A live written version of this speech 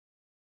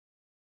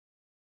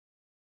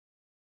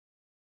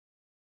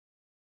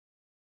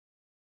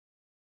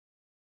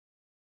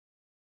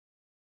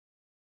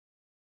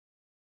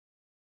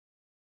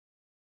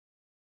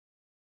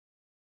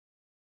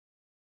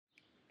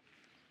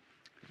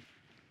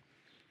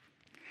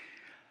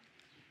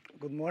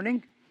Good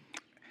morning.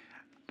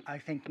 I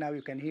think now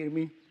you can hear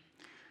me.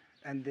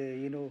 And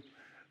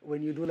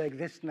when you do like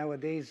this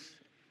nowadays,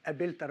 a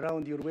belt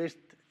around your waist,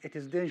 it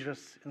is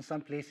dangerous in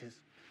some places.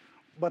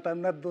 But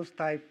I'm not those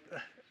type.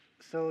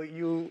 So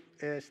you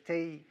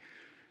stay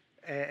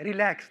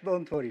relaxed,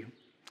 don't worry.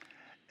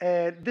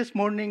 This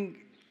morning,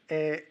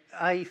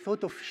 I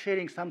thought of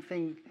sharing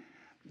something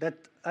that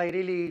I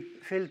really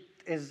felt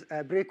is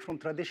a break from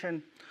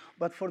tradition.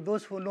 But for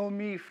those who know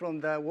me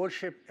from the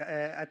worship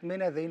at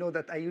Mina, they know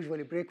that I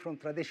usually break from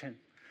tradition.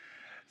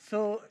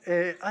 So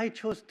I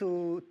chose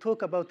to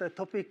talk about a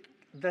topic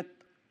that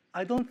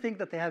I don't think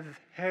that I have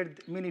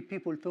heard many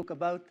people talk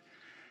about,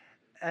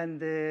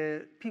 and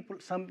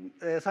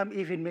some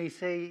even may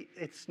say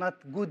it's not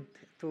good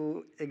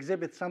to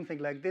exhibit something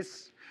like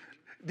this.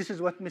 This is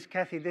what Miss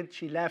Kathy did.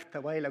 She laughed a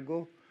while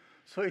ago.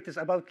 So it is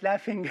about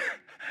laughing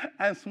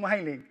and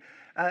smiling.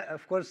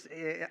 Of course,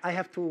 I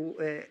have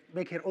to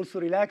make her also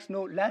relax.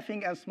 No,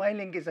 laughing and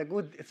smiling is a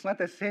good, it's not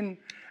a sin,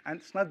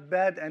 and it's not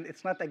bad, and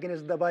it's not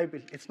against the Bible.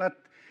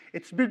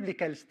 It's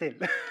biblical still.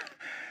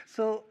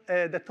 So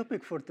the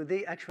topic for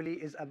today actually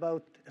is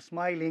about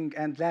smiling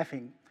and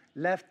laughing,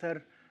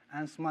 laughter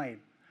and smile.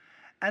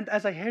 And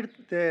as I heard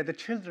the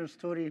children's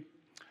story,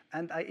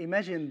 and I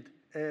imagined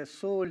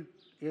Saul,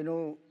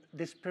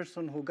 this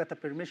person who got a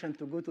permission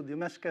to go to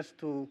Damascus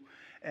to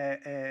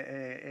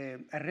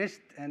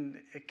arrest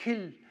and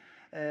kill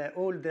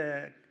all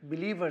the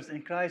believers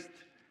in Christ,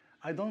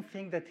 I don't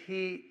think that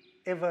he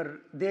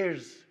ever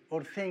dares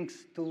or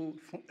thinks to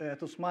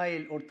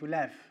smile or to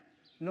laugh.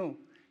 No,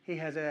 he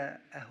has a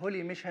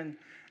holy mission,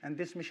 and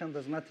this mission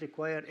does not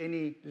require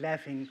any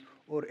laughing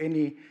or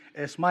any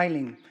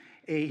smiling.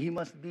 He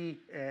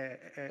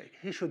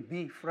should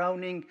be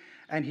frowning,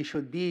 and he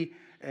should be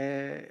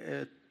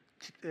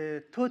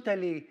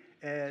totally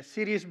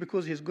serious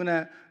because he's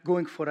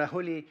going for a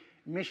holy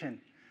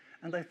mission.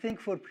 And I think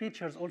for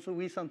preachers also,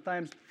 we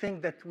sometimes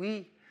think that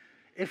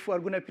if we are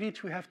going to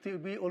preach, we have to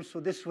be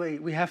also this way.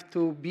 We have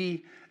to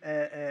be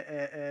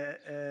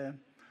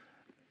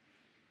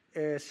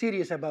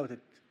serious about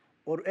it,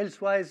 or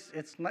elsewise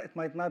it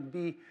might not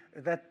be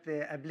that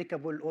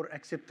applicable or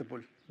acceptable.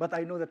 But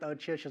I know that our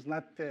church is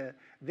not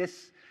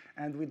this,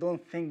 and we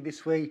don't think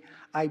this way,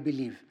 I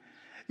believe.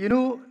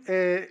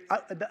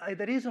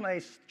 The reason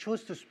I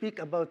chose to speak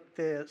about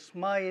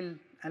smile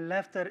and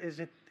laughter is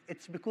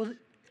it's because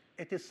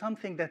it is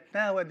something that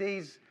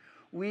nowadays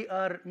we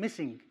are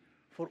missing.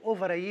 For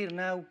over a year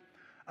now,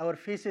 our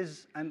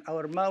faces and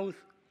our mouth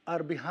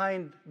are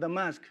behind the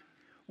mask.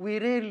 We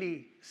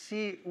rarely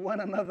see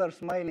one another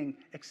smiling,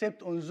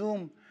 except on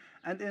Zoom.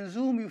 And in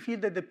Zoom, you feel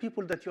that the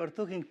people that you are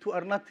talking to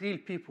are not real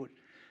people.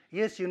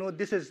 Yes,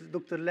 this is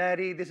Dr.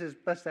 Larry, this is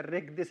Pastor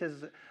Rick, this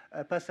is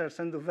Pastor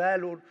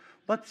Sandoval,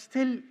 but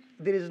still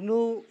there is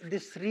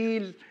this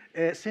real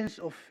sense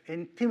of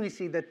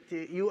intimacy that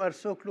you are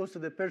so close to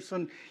the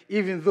person,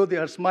 even though they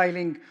are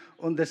smiling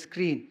on the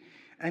screen,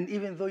 and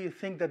even though you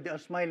think that they are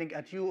smiling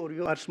at you or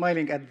you are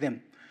smiling at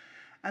them.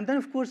 And then,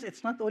 of course,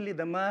 it's not only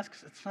the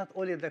masks, it's not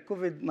only the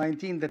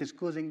COVID-19 that is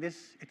causing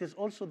this, it is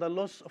also the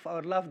loss of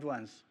our loved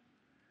ones.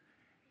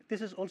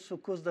 This has also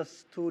caused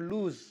us to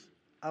lose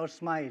our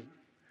smile,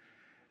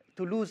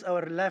 to lose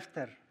our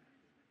laughter.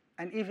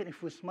 And even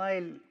if we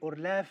smile or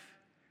laugh,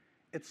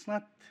 it's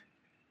not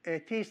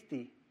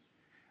tasty.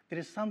 There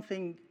is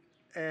something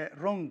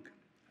wrong.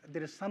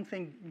 There is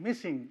something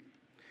missing.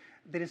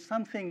 There is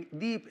something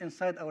deep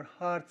inside our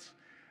hearts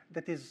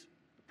that is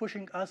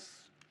pushing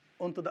us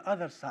onto the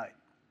other side,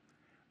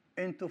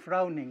 into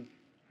frowning,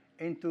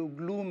 into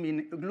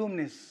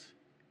gloominess,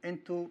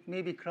 into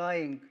maybe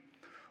crying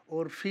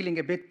or feeling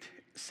a bit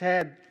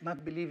sad,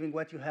 not believing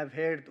what you have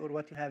heard or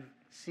what you have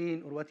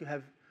seen or what you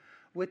have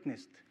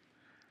witnessed.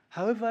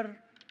 However,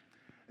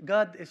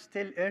 God is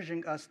still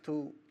urging us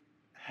to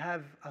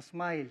have a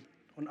smile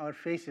on our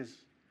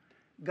faces.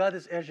 God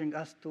is urging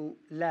us to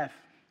laugh.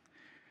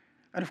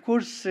 And of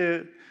course,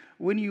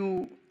 when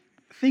you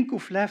think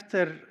of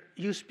laughter,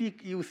 you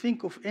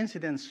think of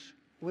incidents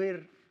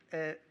where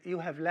you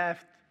have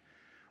laughed,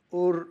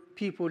 or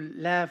people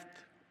laughed,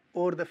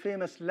 or the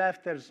famous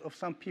laughters of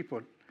some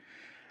people.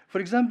 For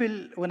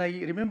example, when I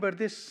remember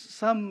this,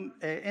 some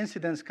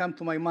incidents come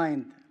to my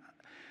mind.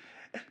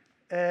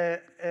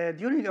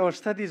 During our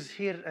studies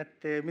here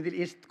at Middle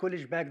East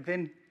College back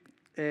then,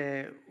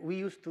 we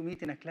used to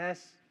meet in a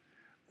class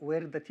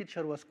where the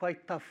teacher was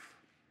quite tough,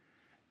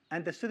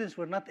 and the students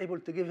were not able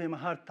to give him a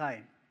hard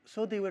time.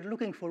 So they were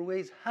looking for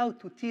ways how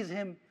to tease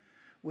him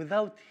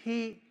without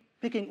he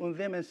picking on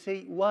them and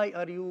say, why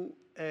are you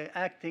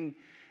acting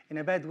in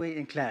a bad way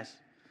in class?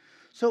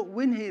 So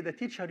when the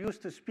teacher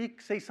used to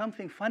say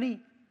something funny,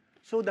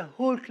 so the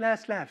whole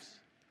class laughs.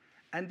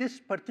 And this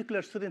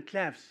particular student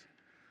laughs.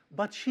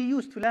 But she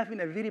used to laugh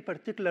in a very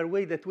particular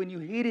way that when you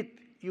hear it,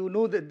 you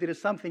know that there is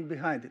something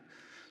behind it.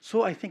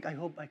 So I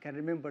hope I can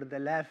remember the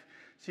laugh.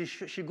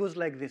 She goes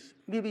like this.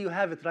 Maybe you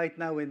have it right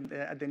now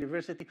at the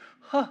university.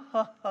 Ha,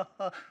 ha, ha,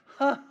 ha,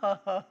 ha, ha,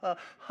 ha,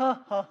 ha,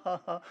 ha, ha, ha,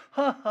 ha,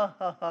 ha,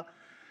 ha, ha.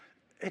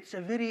 It's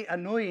a very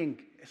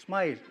annoying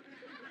smile.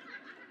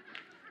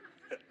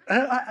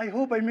 I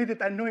hope I made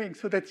it annoying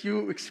so that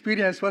you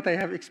experience what I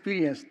have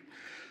experienced.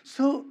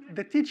 So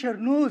the teacher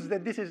knows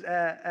that this is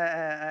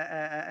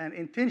an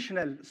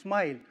intentional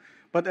smile,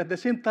 but at the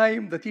same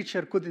time, the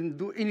teacher couldn't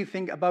do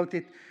anything about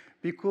it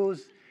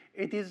because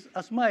it is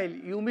a smile.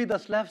 You made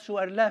us laugh, so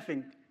I'm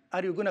laughing.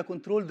 Are you going to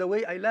control the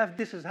way I laugh?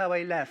 This is how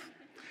I laugh.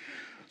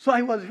 So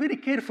I was very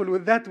careful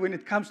with that when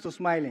it comes to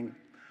smiling.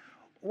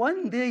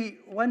 One day,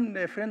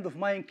 one friend of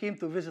mine came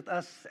to visit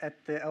us at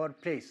our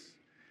place,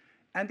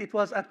 and it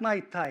was at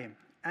night time.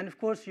 And of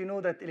course, you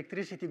know that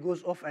electricity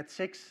goes off at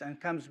 6 and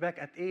comes back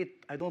at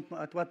 8. I don't know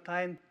at what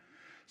time.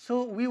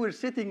 So we were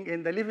sitting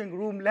in the living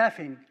room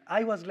laughing.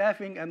 I was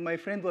laughing, and my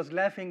friend was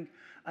laughing,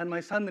 and my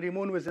son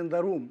Ramon was in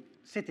the room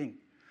sitting.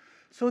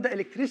 So the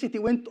electricity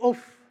went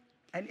off,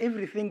 and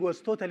everything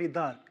was totally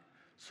dark.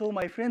 So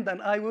my friend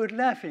and I were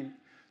laughing.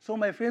 So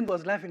my friend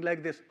was laughing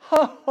like this,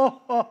 ha, ha,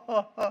 ha,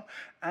 ha, ha.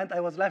 And I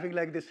was laughing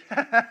like this.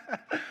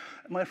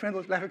 My friend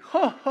was laughing,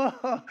 ha, ha,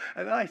 ha.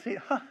 And I say,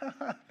 ha, ha,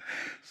 ha.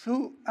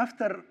 So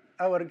after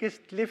our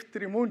guest left,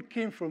 Ramon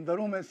came from the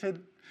room and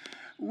said,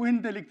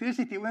 when the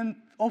electricity went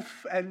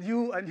off and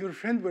you and your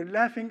friend were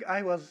laughing,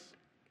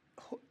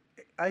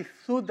 I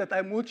thought that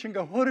I'm watching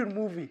a horror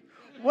movie.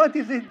 What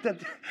is it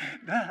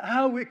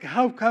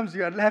how comes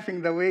you are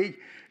laughing the way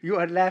you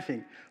are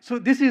laughing? So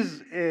this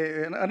is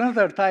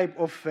another type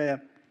of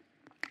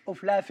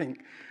laughing,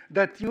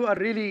 that you are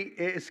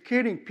really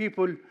scaring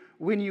people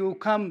when you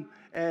come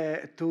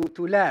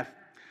to laugh.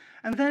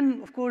 And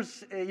then, of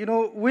course, you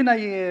know, when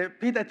I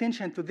paid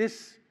attention to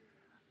this,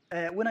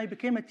 when I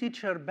became a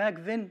teacher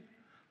back then,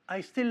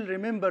 I still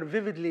remember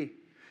vividly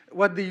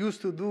what they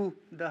used to do,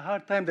 the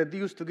hard time that they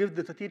used to give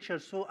to the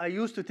teachers. So I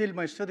used to tell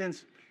my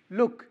students,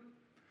 look,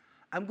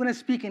 I'm going to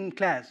speak in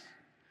class,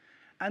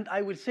 and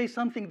I will say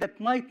something that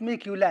might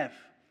make you laugh.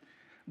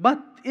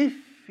 But if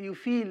you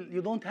feel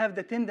you don't have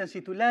the tendency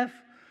to laugh,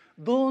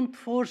 don't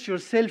force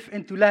yourself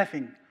into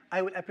laughing.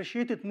 I will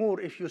appreciate it more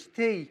if you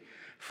stay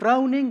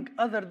frowning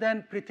other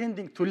than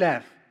pretending to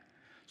laugh.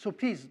 So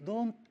please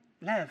don't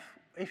laugh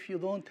if you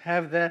don't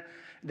have the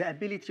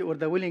ability or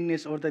the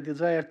willingness or the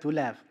desire to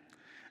laugh.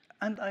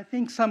 And I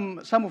think some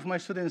of my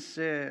students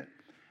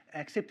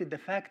accepted the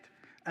fact,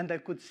 and I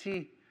could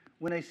see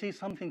when I say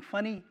something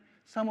funny,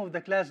 some of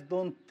the class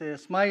don't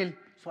smile,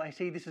 so I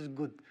say this is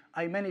good.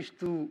 I managed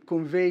to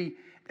convey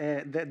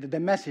the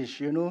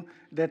message, you know,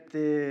 that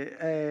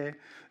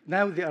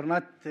now they are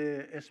not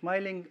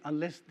smiling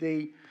unless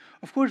they...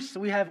 Of course,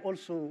 we have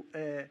also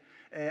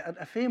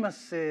a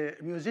famous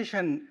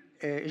musician,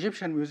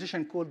 Egyptian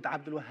musician called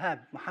Abdul Wahab,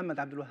 Muhammad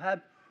Abdul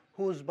Wahab,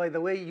 who's, by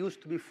the way,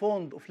 used to be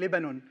fond of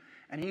Lebanon,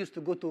 and he used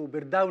to go to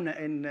Birdauna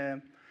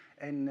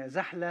in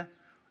Zahla,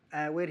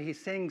 where he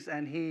sings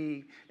and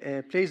he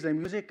plays the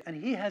music, and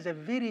he has a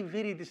very,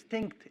 very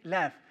distinct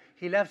laugh.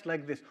 He laughs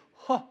like this,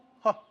 ha,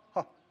 ha,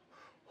 ha,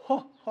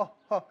 ha, ha,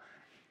 ha.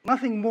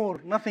 Nothing more,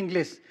 nothing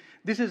less.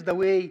 This is the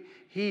way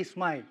he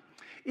smiles.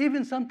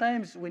 Even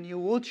sometimes when you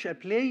watch a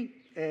play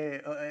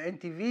on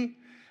TV,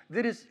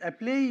 there is a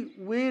play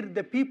where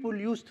the people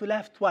used to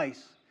laugh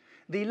twice.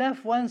 They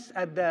laugh once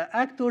at the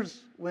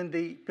actors when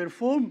they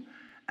perform,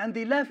 and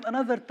they laugh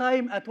another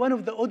time at one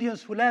of the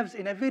audience who laughs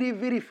in a very,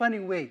 very funny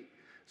way.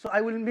 So I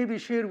will maybe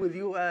share with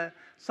you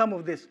some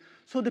of this.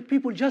 So the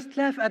people just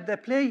laugh at the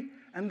play,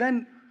 and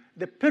then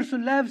the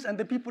person laughs, and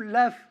the people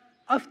laugh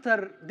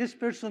after this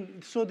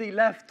person, so they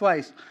laugh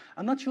twice.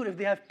 I'm not sure if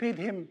they have paid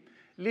him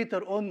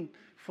later on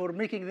for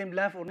making them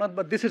laugh or not,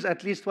 but this is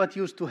at least what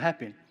used to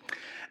happen.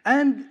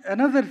 And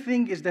another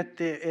thing is that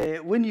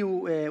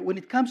when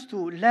it comes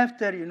to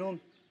laughter, you know,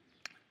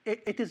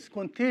 it is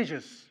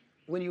contagious.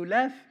 When you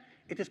laugh,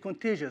 it is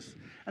contagious.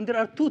 And there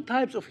are two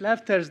types of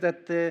laughters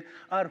that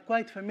are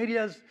quite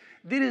familiar.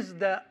 There is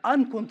the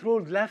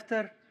uncontrolled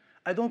laughter.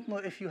 I don't know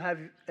if you have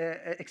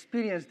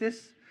experienced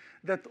this,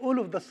 that all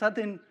of a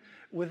sudden,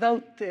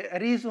 without a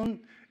reason,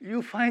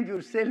 you find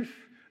yourself,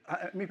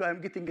 maybe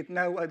I'm getting it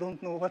now, I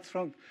don't know what's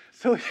wrong.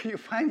 So you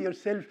find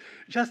yourself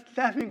just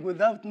laughing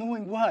without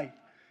knowing why.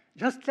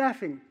 Just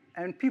laughing.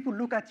 And people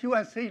look at you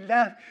and say,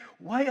 laugh.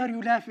 Why are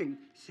you laughing?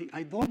 Say,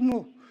 I don't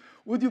know.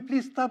 Would you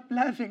please stop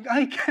laughing?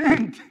 I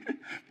can't.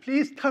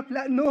 Please stop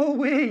laughing. No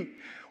way.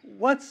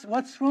 What's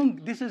wrong?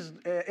 This is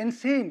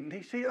insane.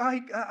 They say,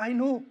 I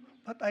know,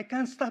 but I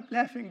can't stop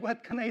laughing.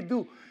 What can I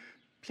do?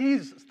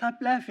 Please stop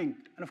laughing.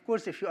 And of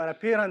course, if you are a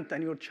parent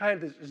and your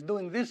child is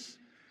doing this,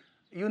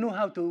 you know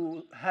how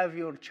to have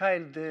your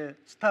child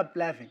stop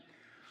laughing.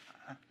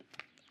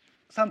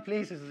 Some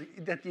places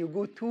that you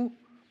go to,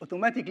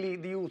 automatically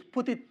you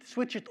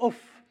switch it off,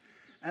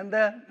 and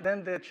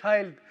then the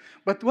child.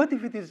 But what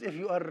if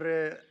you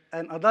are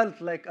an adult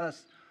like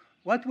us?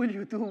 What will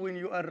you do when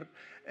you are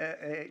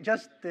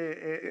just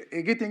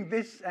getting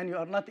this and you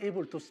are not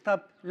able to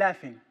stop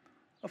laughing?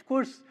 Of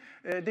course,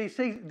 they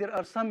say there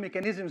are some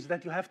mechanisms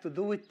that you have to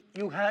do it.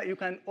 You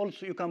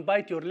can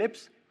bite your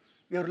lips,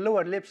 your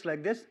lower lips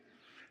like this.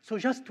 So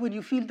just when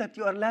you feel that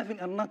you are laughing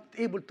and not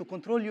able to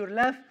control your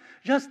laugh,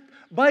 just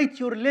bite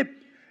your lip,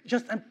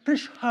 and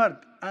push hard.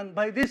 And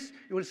by this,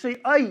 you will say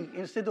I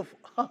instead of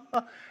ha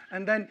ha,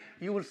 and then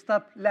you will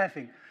stop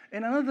laughing.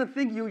 And another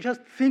thing, you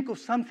just think of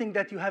something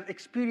that you have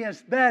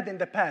experienced bad in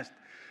the past.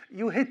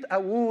 You hit a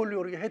wall,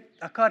 or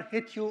a car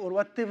hit you, or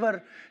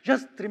whatever.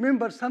 Just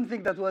remember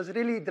something that was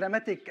really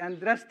dramatic and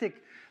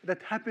drastic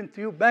that happened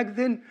to you back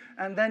then,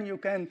 and then you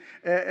can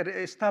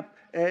stop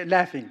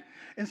laughing.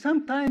 And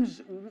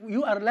sometimes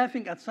you are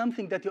laughing at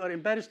something that you are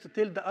embarrassed to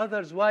tell the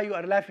others why you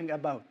are laughing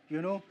about,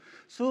 you know?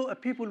 So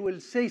people will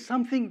say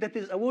something that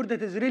is a word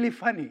that is really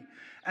funny,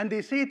 and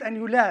they say it and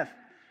you laugh.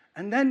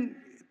 And then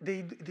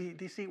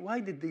they say,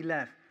 why did they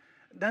laugh?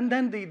 Then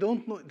they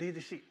don't know, they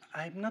say,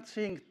 I'm not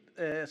saying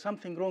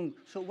something wrong.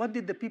 So why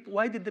did the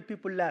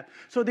people laugh?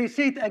 So they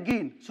say it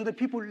again, so the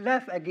people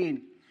laugh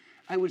again.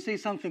 I will say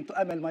something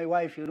to Amal, my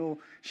wife, you know,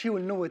 she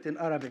will know it in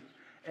Arabic.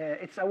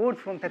 It's a word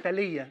from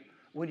Tataliya.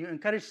 When you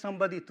encourage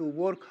somebody to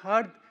work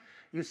hard,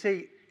 you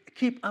say,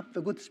 keep up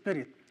the good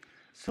spirit.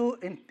 So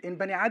in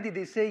Bani Adi,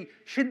 they say,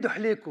 shiddu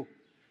hleiku,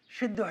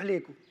 shiddu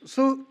hleiku.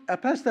 So a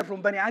pastor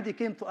from Bani Adi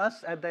came to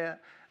us at the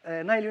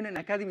Nile Union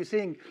Academy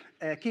saying,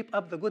 keep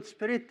up the good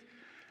spirit.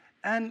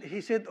 And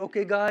he said,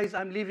 okay, guys,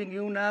 I'm leaving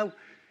you now.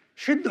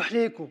 Shiddu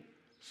hleiku.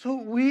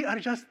 So we are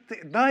just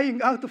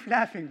dying out of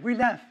laughing. We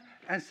laugh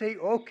and say,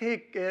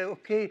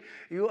 okay,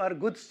 you are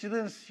good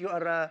students, you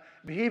are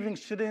behaving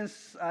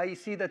students. I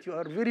see that you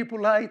are very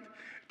polite,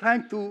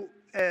 trying to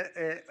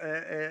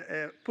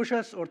push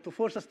us or to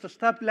force us to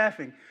stop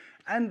laughing.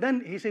 And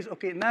then he says,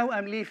 okay, now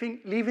I'm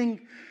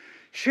leaving.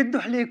 Shiddu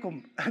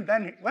alaykum. And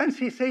then once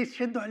he says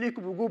shiddu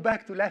alaykum, we go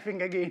back to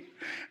laughing again.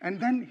 And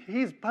then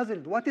he's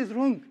puzzled. What is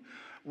wrong?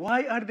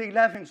 Why are they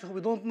laughing? So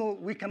we don't know.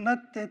 We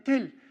cannot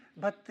tell.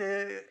 But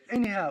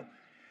anyhow,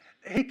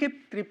 he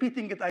kept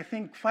repeating it, I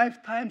think,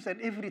 5 times, and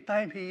every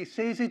time he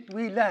says it,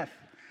 we laugh.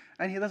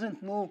 And he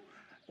doesn't know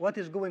what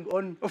is going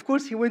on. Of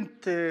course, he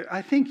went,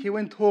 I think he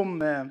went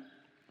home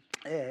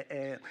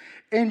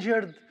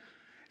injured,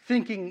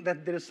 thinking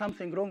that there is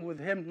something wrong with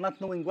him, not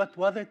knowing what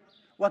was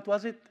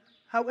it.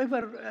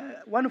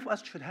 However, one of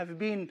us should have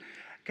been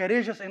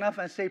courageous enough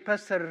and say,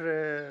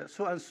 Pastor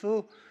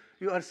so-and-so,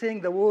 you are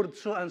saying the word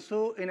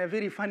so-and-so in a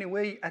very funny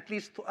way, at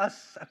least to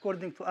us,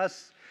 according to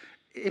us,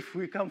 if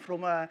we come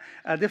from a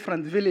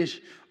different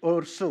village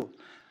or so.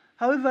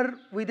 However,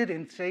 we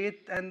didn't say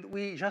it, and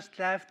we just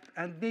laughed,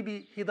 and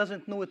maybe he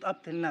doesn't know it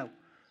up till now.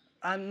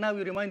 And now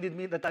you reminded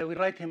me that I will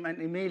write him an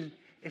email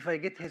if I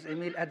get his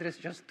email address,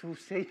 just to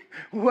say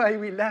why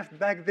we laughed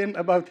back then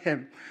about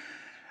him.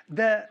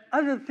 The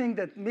other thing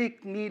that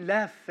make me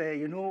laugh,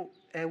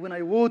 when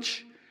I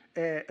watch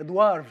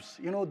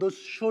dwarves, those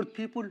short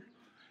people,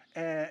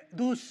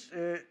 those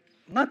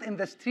not in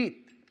the street.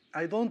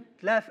 I don't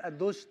laugh at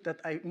those that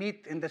I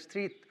meet in the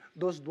street,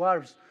 those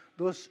dwarves,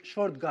 those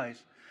short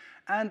guys.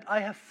 And I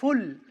have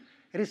full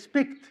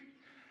respect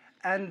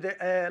and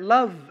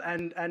love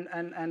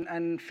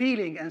and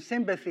feeling and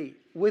sympathy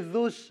with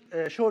those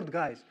short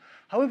guys.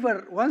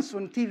 However, once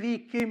on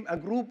TV came a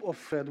group of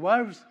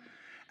dwarves,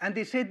 and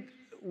they said,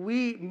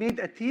 we made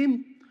a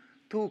team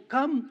to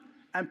come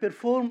and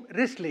perform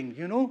wrestling,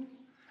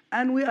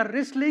 And we are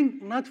wrestling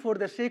not for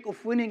the sake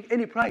of winning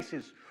any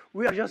prizes.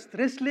 We are just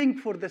wrestling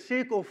for the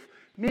sake of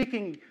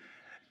making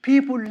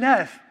people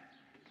laugh.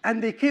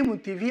 And they came on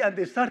TV and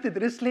they started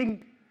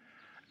wrestling.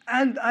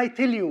 And I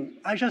tell you,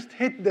 I just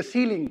hit the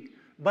ceiling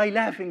by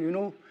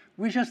laughing,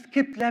 We just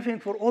kept laughing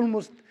for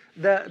almost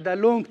the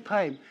long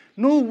time.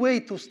 No way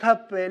to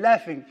stop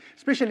laughing,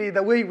 especially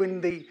the way when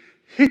they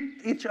hit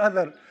each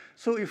other.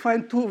 So you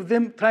find 2 of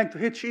them trying to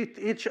hit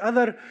each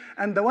other,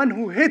 and the one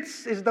who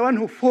hits is the one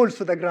who falls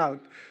to the ground.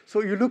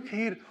 So you look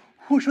here,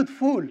 who should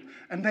fall?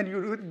 And then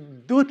you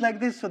do it like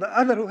this, so the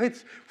other who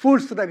hits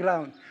falls to the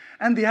ground.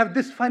 And they have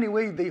this funny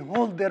way, they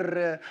hold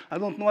their, I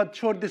don't know what,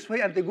 short this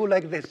way, and they go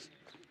like this.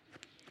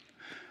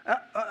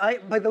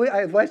 By the way,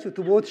 I advise you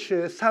to watch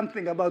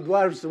something about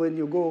dwarves when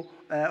you go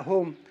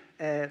home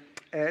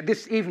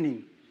this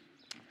evening.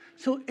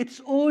 So it's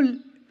all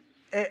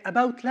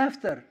about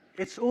laughter.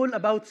 It's all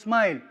about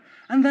smile.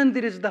 And then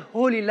there is the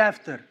holy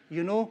laughter,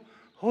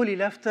 Holy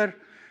laughter,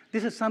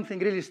 this is something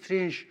really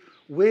strange,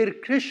 where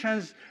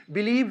Christians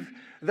believe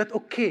that,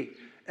 okay,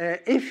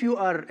 if you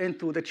are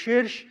into the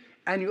church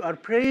and you are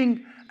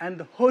praying and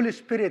the Holy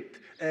Spirit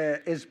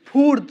is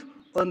poured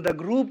on the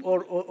group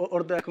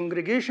or the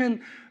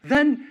congregation,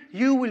 then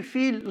you will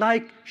feel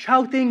like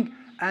shouting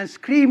and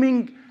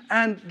screaming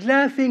and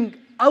laughing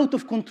out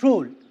of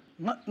control.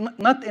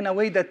 Not in a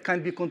way that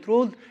can be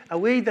controlled, a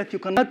way that you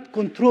cannot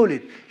control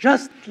it.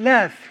 Just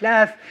laugh,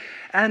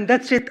 and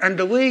that's it. And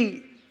the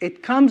way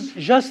it comes,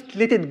 just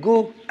let it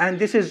go. And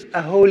this is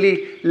a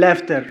holy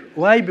laughter.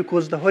 Why?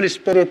 Because the Holy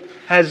Spirit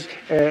has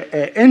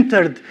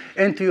entered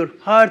into your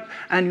heart,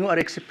 and you are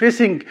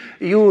expressing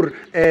your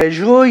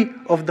joy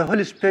of the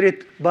Holy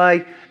Spirit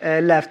by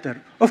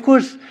laughter. Of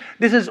course,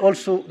 this is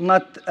also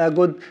not a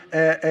good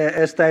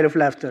style of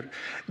laughter.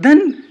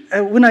 Then,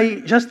 when I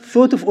just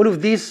thought of all of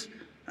these,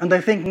 and I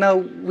think now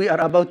we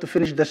are about to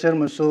finish the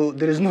sermon, so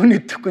there is no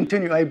need to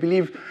continue, I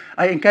believe.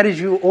 I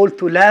encourage you all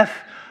to laugh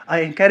I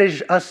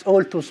encourage us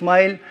all to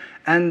smile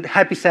and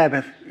happy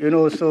Sabbath,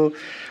 So,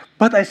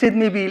 but I said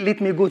maybe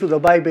let me go to the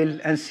Bible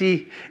and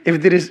see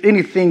if there is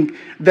anything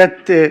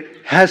that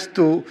has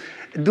to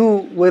do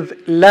with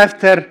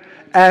laughter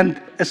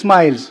and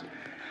smiles.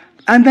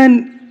 And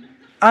then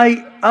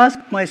I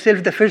asked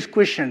myself the first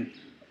question: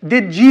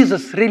 did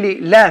Jesus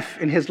really laugh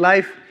in his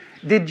life?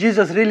 Did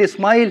Jesus really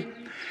smile?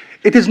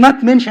 It is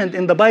not mentioned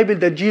in the Bible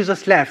that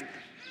Jesus laughed.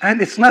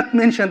 And it's not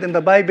mentioned in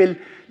the Bible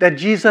that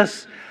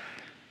Jesus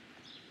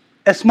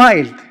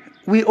smiled.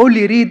 We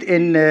only read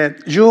in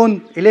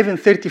John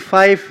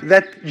 11:35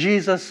 that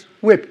Jesus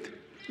wept.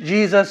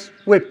 Jesus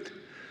wept.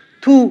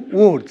 2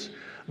 words.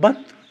 But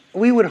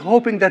we were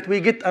hoping that we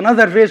get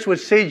another verse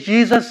which says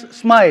Jesus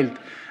smiled.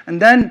 And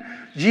then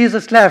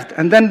Jesus laughed.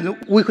 And then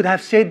we could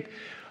have said,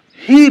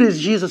 here is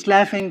Jesus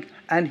laughing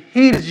and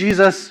here is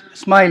Jesus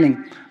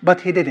smiling. But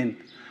he didn't.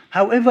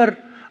 However,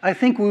 I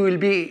think we will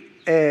be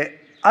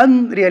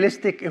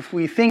unrealistic if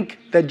we think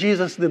that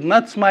Jesus did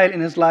not smile in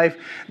his life,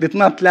 did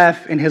not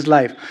laugh in his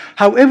life.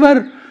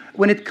 However,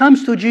 when it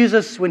comes to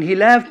Jesus, when he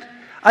laughed,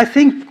 I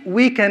think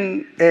we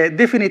can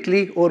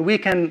definitely, or we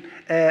can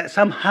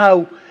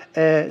somehow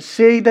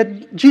say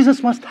that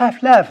Jesus must have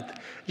laughed.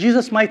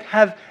 Jesus might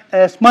have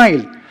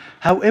smiled.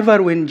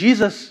 However, when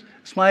Jesus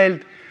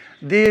smiled,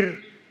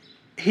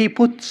 he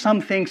put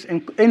some things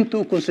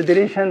into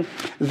consideration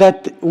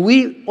that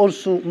we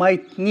also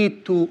might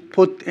need to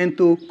put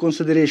into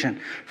consideration.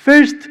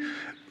 First,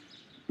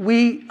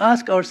 we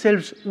ask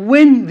ourselves,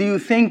 when do you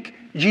think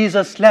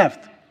Jesus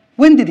laughed?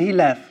 When did he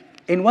laugh?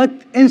 In what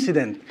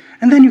incident?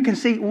 And then you can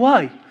say,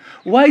 why?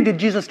 Why did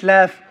Jesus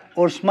laugh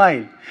or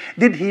smile?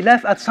 Did he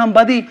laugh at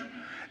somebody?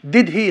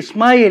 Did he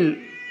smile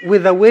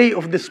with a way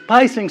of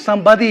despising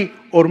somebody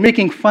or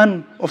making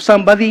fun of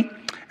somebody?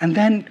 And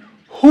then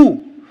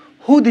who?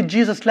 Who did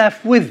Jesus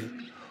laugh with?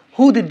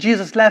 Who did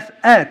Jesus laugh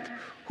at?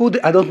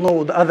 I don't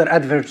know the other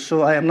adverbs,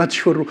 so I am not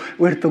sure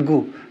where to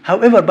go.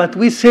 However, but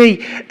we say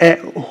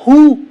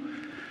who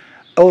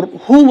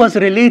was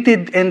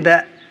related in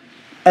the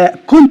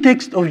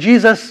context of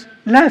Jesus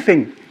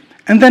laughing.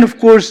 And then, of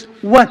course,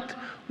 what?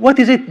 What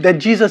is it that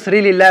Jesus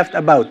really laughed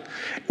about?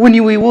 When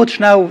we watch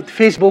now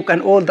Facebook and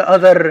all the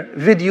other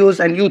videos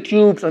and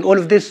YouTubes and all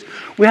of this,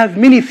 we have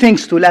many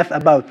things to laugh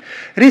about.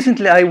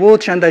 Recently I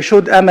watched and I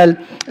showed Amal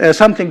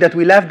something that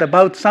we laughed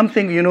about,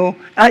 something, you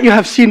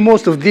have seen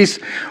most of this,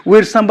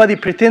 where somebody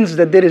pretends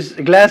that there is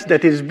glass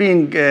that is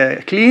being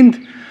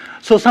cleaned.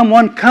 So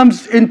someone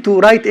comes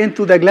right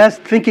into the glass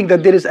thinking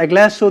that there is a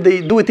glass, so they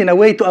do it in a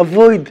way to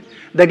avoid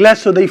the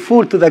glass, so they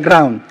fall to the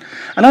ground.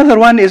 Another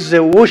one is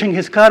washing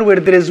his car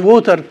where there is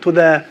water to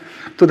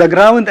the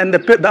ground, and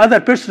the other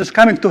person is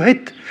coming to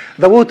hit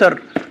the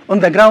water on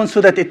the ground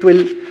so that it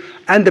will,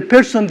 and the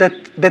person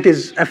that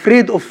is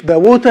afraid of the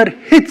water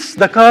hits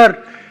the car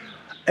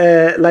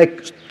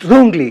like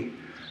strongly.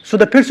 So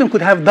the person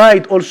could have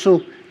died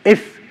also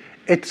if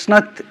it's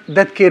not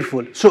that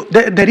careful. So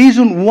the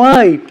reason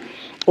why,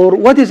 or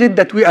what is it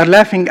that we are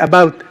laughing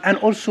about, and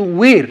also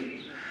where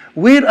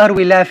are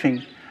we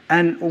laughing?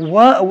 And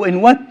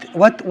in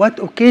what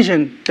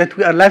occasion that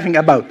we are laughing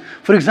about?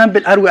 For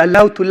example, are we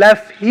allowed to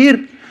laugh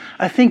here?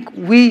 I think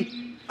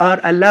we are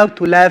allowed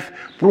to laugh,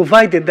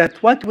 provided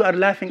that what we are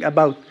laughing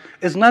about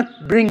is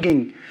not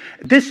bringing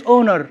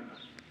dishonor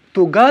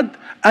to God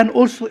and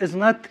also is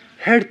not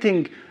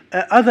hurting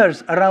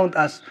others around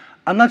us.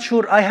 I'm not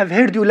sure. I have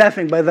heard you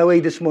laughing, by the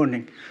way, this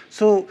morning.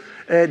 So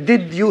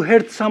did you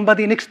hurt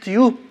somebody next to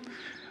you?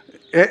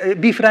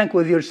 Be frank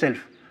with yourself.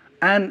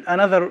 And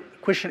another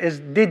question is,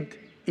 did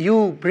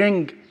you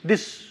bring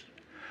this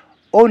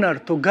honor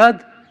to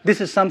God? This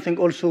is something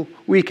also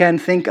we can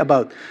think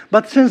about.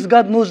 But since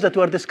God knows that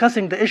we are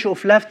discussing the issue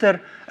of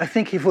laughter, I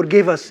think he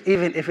forgave us,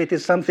 even if it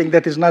is something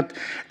that is not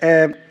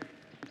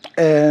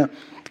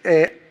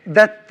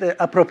that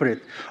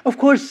appropriate. Of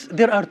course,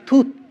 there are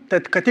two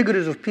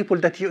categories of people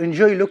that you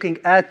enjoy looking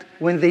at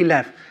when they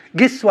laugh.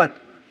 Guess what?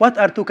 What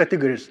are 2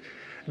 categories?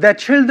 The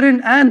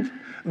children and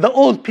the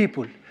old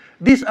people.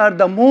 These are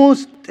the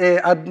most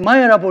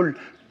admirable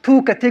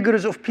 2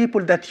 categories of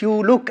people that you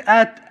look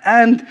at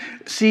and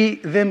see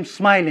them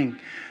smiling.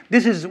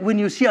 This is when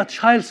you see a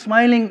child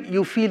smiling,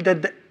 you feel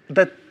that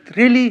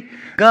really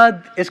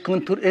God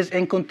is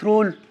in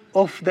control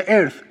of the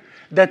earth,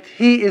 that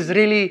he is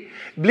really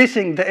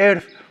blessing the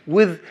earth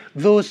with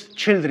those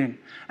children.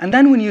 And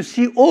then when you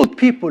see old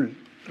people,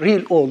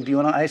 real old,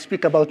 I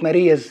speak about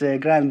Maria's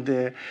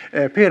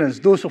grandparents,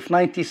 those of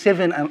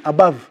 97 and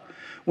above,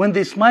 when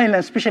they smile,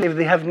 especially if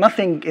they have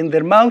nothing in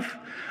their mouth,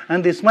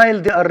 and they smile,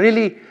 they are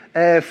really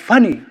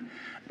funny.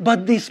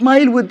 But they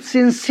smile with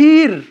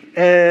sincere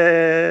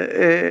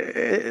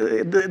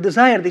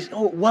desire. They say,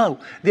 oh, wow,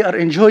 they are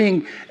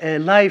enjoying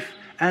life,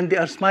 and they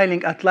are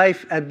smiling at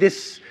life at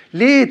this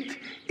late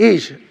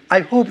age.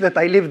 I hope that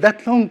I live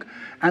that long,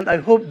 and I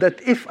hope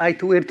that if I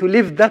were to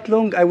live that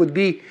long, I would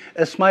be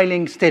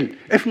smiling still.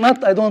 If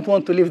not, I don't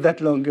want to live that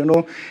long,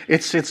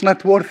 It's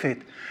not worth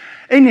it.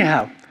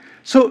 Anyhow,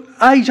 so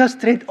I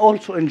just read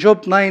also in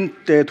Job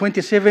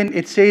 9:27,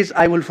 it says,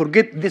 I will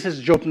forget, this is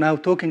Job now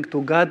talking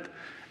to God,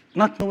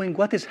 not knowing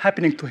what is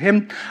happening to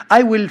him.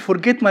 I will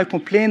forget my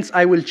complaints.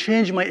 I will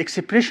change my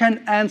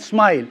expression and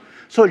smile.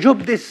 So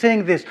Job is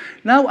saying this.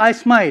 Now I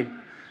smile.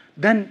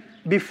 Then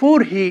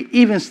before he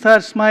even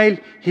starts smile,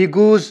 he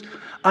goes,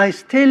 I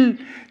still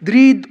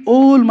dread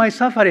all my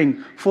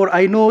suffering, for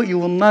I know you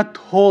will not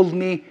hold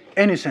me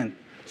innocent.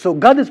 So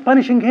God is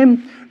punishing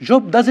him.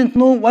 Job doesn't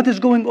know what is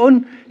going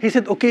on. He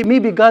said, okay,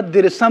 maybe God,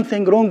 there is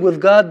something wrong with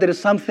God. There is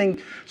something,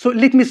 so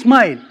let me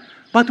smile.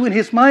 But when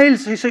he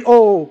smiles, he says,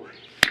 oh,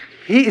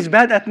 he is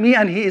bad at me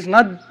and he is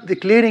not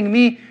declaring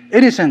me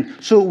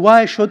innocent. So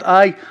why should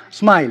I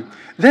smile?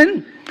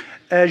 Then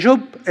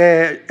Job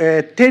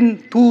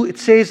 10:2, it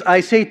says,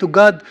 I say to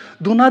God,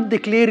 do not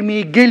declare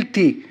me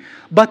guilty,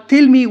 but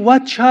tell me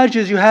what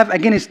charges you have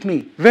against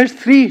me. Verse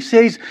 3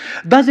 says,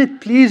 does it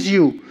please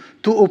you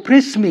to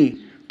oppress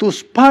me, to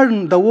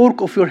spurn the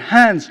work of your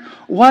hands,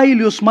 while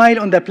you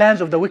smile on the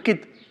plans of the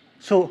wicked?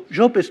 So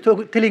Job is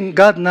telling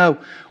God now,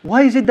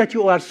 why is it that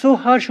you are so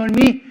harsh on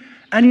me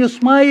and you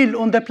smile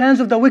on the plans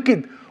of the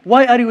wicked?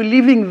 Why are you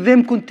leaving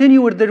them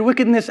continue with their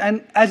wickedness,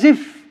 and as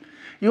if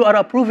you are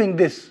approving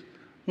this,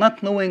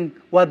 not knowing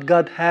what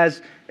God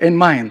has in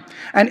mind?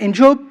 And in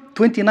Job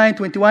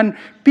 29:21,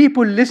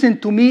 people listen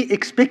to me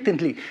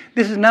expectantly.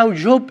 This is now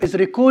Job is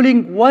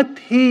recalling what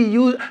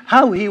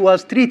how he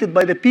was treated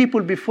by the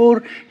people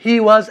before he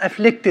was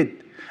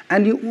afflicted.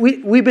 And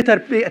we better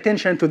pay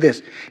attention to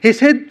this. He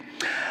said,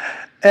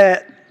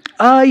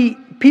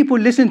 people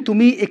listen to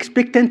me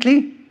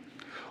expectantly,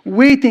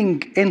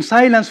 waiting in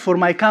silence for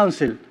my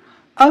counsel.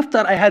 After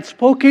I had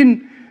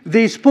spoken,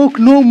 they spoke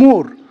no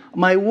more.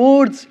 My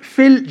words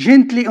fell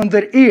gently on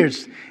their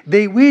ears.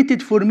 They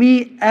waited for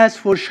me as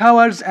for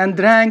showers and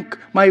drank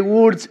my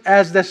words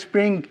as the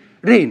spring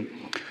rain.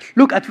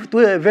 Look at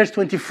verse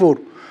 24.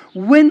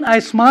 When I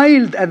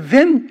smiled at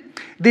them,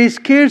 they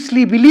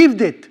scarcely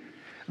believed it.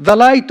 The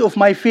light of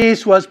my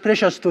face was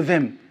precious to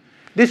them.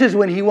 This is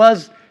when he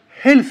was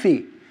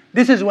healthy.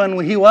 This is when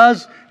he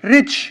was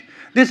rich.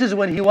 This is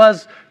when he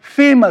was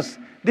famous.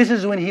 This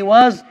is when he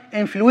was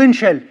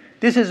influential.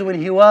 This is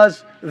when he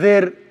was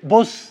their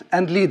boss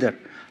and leader.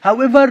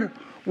 However,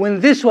 when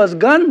this was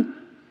gone,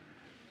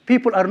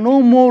 people are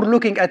no more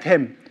looking at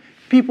him.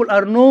 People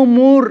are no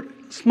more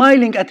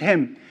smiling at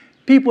him.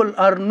 People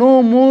are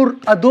no more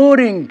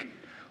adoring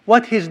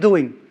what he's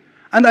doing.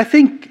 And I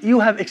think you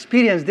have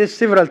experienced this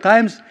several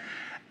times.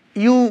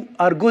 You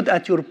are good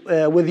at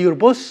with your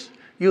boss.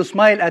 You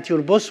smile at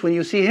your boss when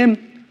you see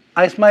him.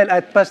 I smile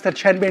at Pastor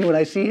Chanbin when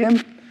I see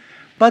him.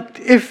 But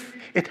if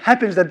it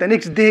happens that the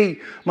next day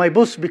my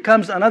boss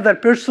becomes another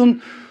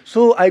person,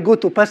 so I go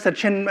to Pastor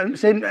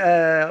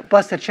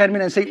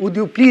Chanbin and say, would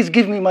you please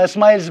give me my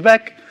smiles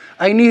back?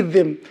 I need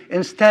them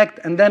intact.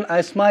 And then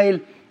I smile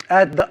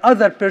at the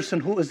other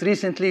person who is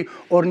recently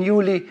or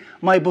newly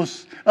my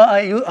boss.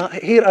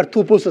 Here are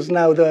two bosses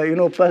now,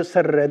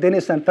 Pastor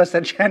Dennis and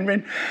Pastor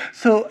Chanbin.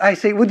 So I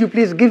say, would you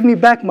please give me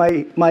back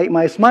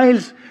my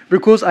smiles,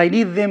 because I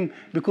need them,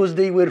 because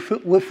they were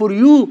for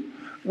you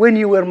when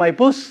you were my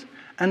boss.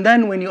 And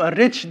then when you are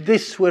rich,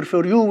 this were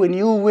for you when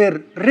you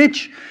were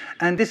rich.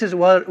 And this is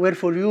were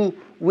for you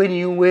when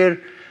you were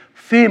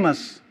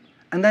famous.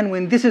 And then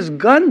when this is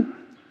gone,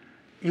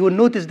 you will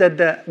notice that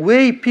the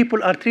way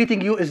people are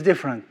treating you is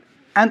different.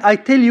 And I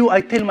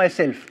tell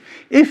myself,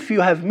 if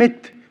you have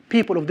met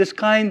people of this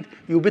kind,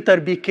 you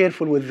better be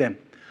careful with them.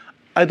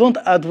 I don't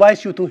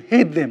advise you to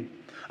hate them.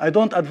 I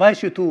don't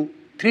advise you to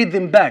treat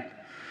them back.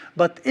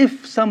 But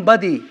if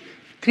somebody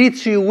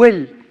treats you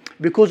well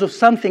because of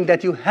something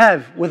that you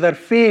have, whether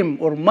fame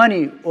or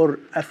money or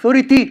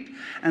authority,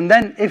 and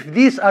then if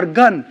these are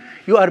gone,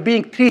 you are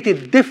being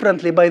treated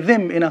differently by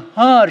them in a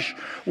harsh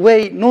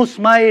way, no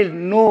smile,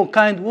 no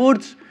kind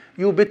words,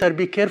 you better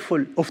be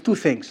careful of two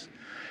things: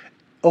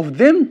 of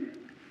them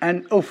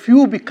and of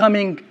you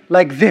becoming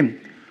like them.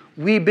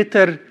 We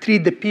better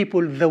treat the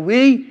people the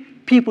way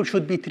people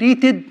should be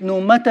treated, no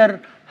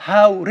matter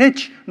how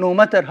rich, no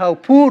matter how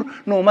poor,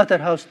 no matter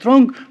how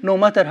strong, no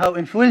matter how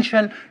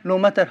influential, no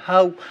matter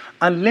how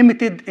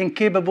unlimited,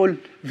 incapable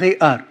they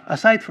are.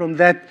 Aside from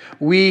that,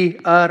 we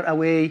are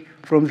away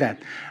from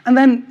that. And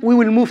then we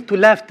will move to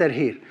laughter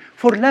here.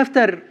 For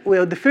laughter,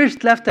 well, the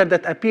first laughter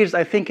that appears,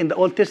 I think, in the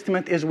Old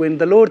Testament is when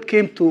the Lord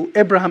came to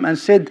Abraham and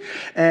said,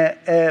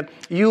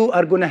 you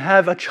are going to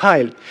have a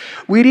child.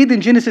 We read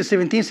in Genesis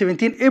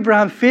 17:17,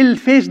 Abraham fell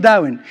face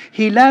down.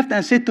 He laughed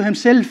and said to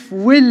himself,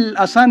 will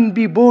a son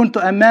be born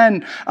to a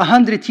man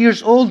 100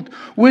 years old?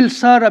 Will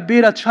Sarah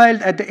bear a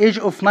child at the age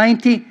of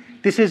 90?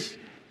 This is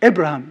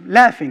Abraham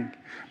laughing.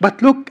 But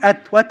look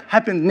at what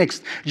happened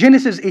next.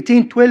 Genesis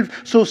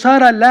 18:12. So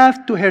Sarah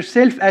laughed to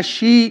herself as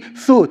she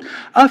thought,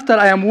 after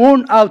I am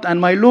worn out and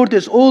my Lord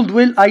is old,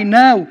 will I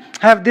now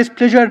have this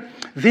pleasure?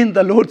 Then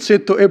the Lord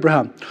said to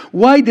Abraham,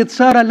 why did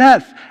Sarah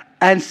laugh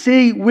and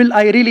say, will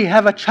I really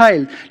have a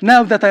child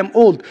now that I'm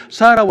old?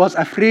 Sarah was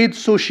afraid,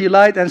 so she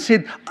lied and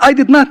said, I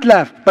did not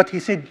laugh. But he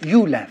said,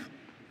 you laugh.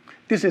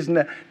 This is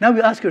now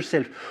you ask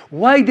yourself,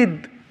 why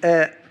did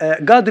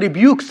God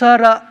rebuke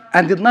Sarah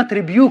and did not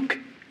rebuke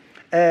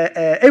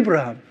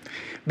Abraham?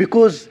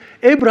 because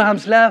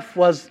Abraham's laugh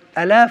was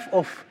a laugh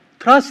of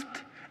trust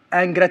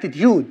and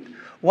gratitude,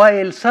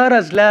 while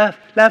Sarah's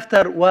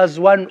laughter was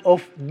one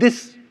of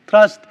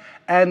distrust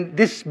and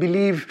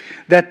disbelief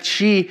that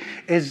she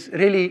is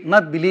really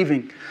not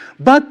believing.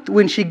 But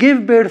when she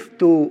gave birth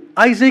to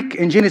Isaac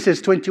in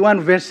Genesis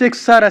 21, verse 6,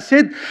 Sarah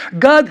said,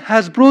 God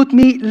has brought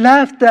me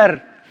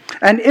laughter,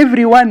 and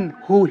everyone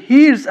who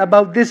hears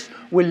about this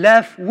will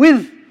laugh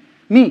with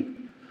me.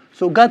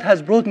 So God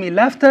has brought me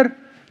laughter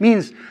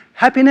means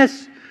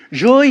happiness,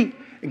 joy,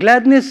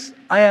 gladness.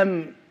 I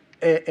am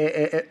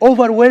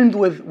overwhelmed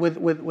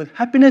with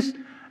happiness.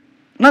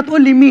 Not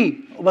only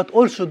me, but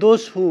also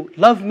those who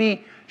love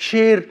me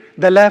share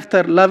the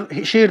laughter,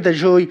 share the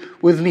joy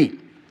with me.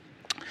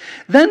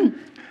 Then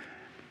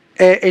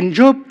in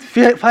Job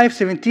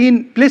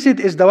 5:17, blessed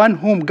is the one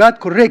whom God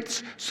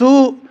corrects.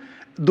 So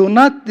do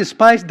not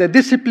despise the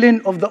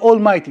discipline of the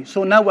Almighty.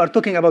 So now we are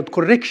talking about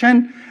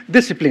correction,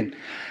 discipline.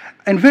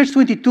 In verse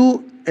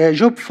 22,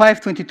 Job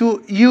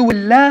 5:22, you will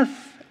laugh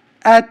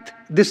at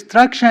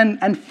destruction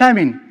and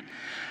famine,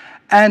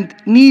 and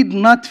need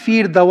not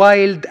fear the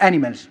wild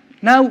animals.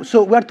 Now,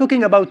 so we're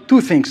talking about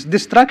two things,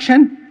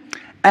 destruction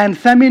and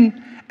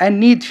famine, and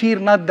need fear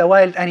not the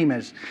wild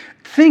animals.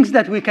 Things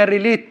that we can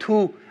relate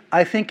to,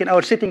 I think, in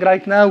our setting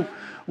right now.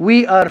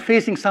 We are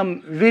facing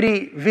some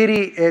very,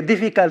 very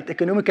difficult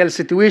economical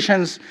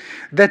situations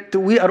that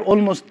we are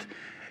almost,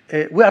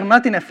 we are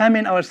not in a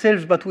famine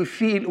ourselves, but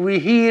we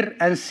hear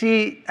and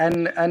see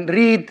and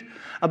read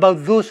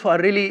about those who are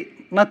really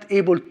not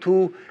able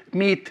to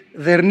meet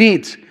their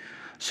needs.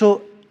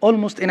 So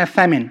almost in a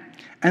famine.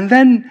 And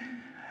then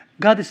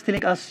God is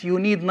telling us, you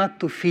need not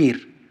to fear,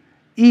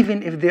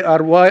 even if there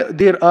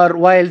are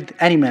wild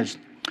animals.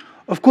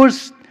 Of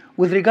course,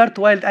 with regard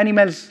to wild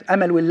animals,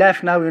 Amal will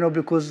laugh now,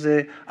 because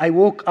I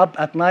woke up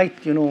at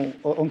night,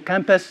 on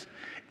campus,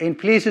 in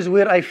places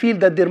where I feel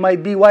that there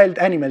might be wild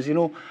animals,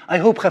 I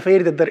hope,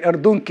 Khafair, that there are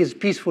donkeys,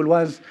 peaceful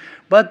ones.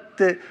 But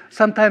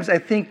sometimes I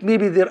think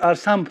maybe there are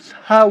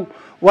somehow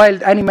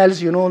wild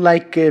animals,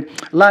 like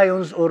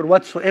lions or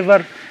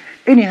whatsoever.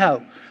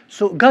 Anyhow,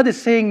 so God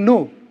is saying,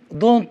 no,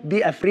 don't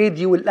be afraid.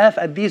 You will laugh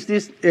at these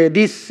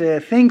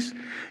things.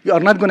 You are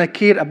not going to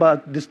care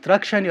about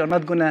destruction. You are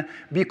not going to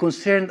be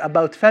concerned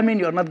about famine.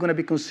 You are not going to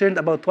be concerned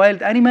about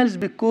wild animals,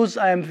 because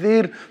I am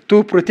there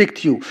to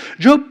protect you.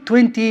 Job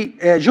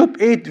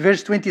 8,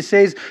 verse 20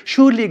 says,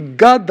 surely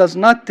God does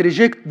not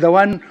reject the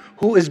one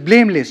who is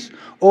blameless,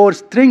 or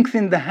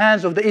strengthen the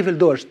hands of the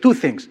evildoers. Two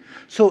things.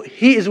 So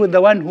he is with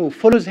the one who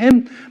follows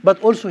him, but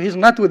also he's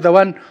not with the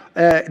one,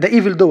 the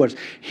evildoers.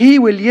 He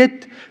will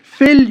yet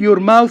fill your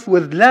mouth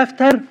with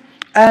laughter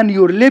and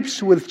your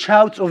lips with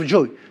shouts of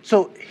joy.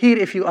 So here,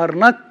 if you are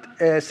not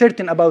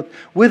certain about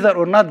whether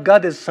or not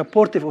God is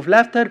supportive of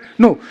laughter,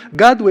 no,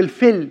 God will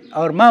fill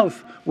our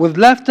mouth with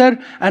laughter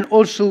and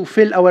also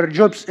fill our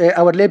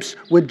lips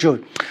with joy.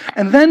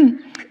 And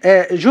then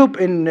Job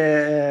in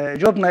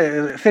Job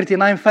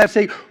 39:5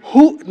 say,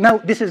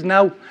 this is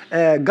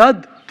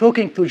God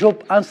talking to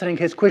Job, answering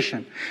his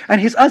question. And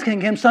he's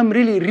asking him some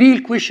really real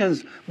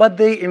questions, but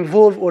they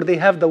involve, or they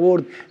have the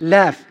word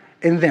laugh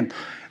in them.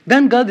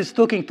 Then God is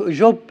talking to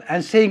Job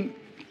and saying,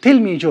 tell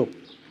me, Job,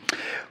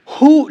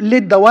 who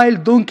let the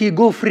wild donkey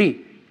go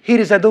free?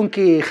 Here is a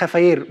donkey,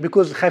 Khafair,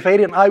 because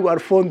Khafair and I are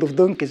fond of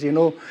donkeys,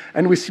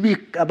 and we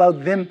speak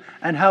about them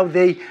and how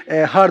they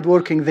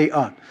hardworking they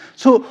are.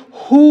 So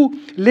who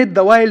let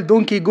the wild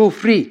donkey go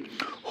free?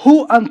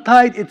 Who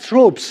untied its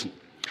ropes?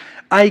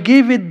 I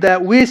gave it the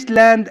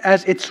wasteland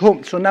as its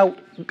home. So now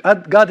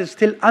God is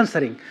still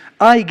answering.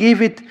 I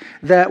gave it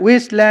the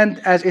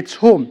wasteland as its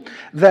home,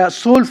 the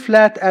salt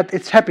flat at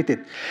its habitat.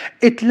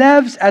 It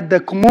laughs at the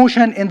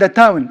commotion in the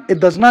town. It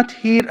does not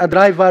hear a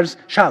driver's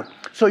shout.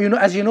 So,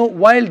 as you know,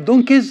 wild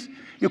donkeys,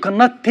 you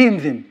cannot tame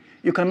them.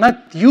 You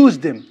cannot use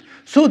them.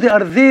 So they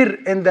are there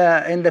in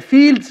the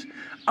fields,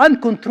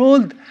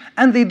 uncontrolled,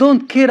 and they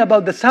don't care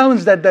about the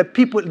sounds that the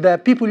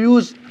people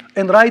use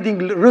in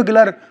riding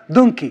regular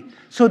donkey.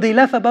 So they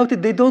laugh about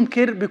it. They don't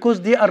care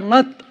because they are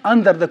not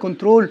under the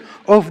control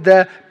of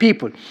the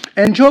people.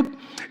 And Job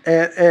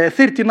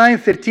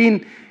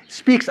 39:13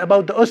 speaks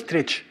about the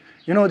ostrich.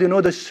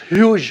 This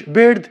huge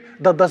bird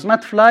that does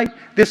not fly,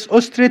 this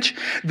ostrich.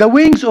 The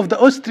wings of the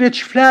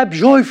ostrich flap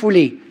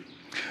joyfully,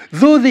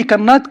 though they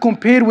cannot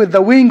compare with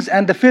the wings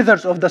and the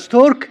feathers of the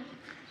stork,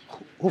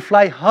 who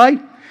fly high.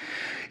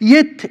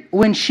 Yet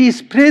when she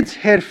spreads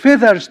her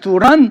feathers to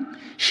run,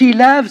 she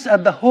laughs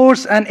at the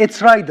horse and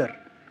its rider.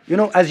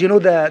 As you know,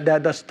 the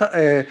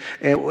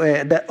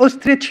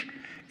ostrich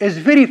is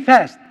very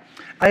fast.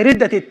 I read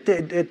that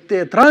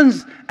it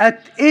runs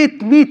at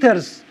 8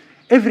 meters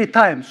every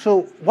time.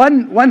 So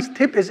one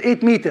step is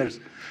 8 meters.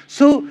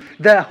 So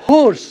the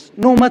horse,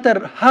 no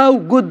matter how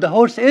good the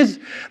horse is,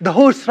 the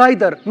horse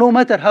rider, no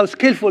matter how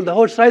skillful the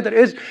horse rider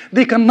is,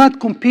 they cannot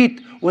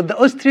compete with the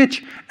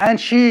ostrich, and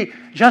she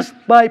just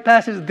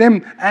bypasses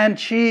them, and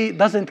she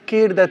doesn't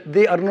care that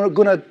they are not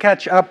going to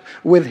catch up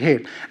with her.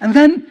 And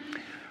then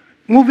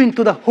moving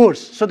to the horse,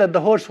 so that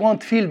the horse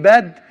won't feel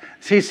bad,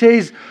 she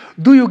says,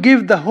 do you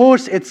give the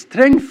horse its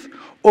strength,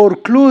 or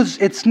close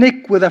its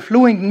neck with a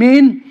flowing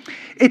mane.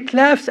 It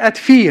laughs at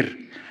fear,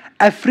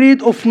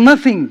 afraid of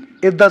nothing.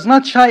 It does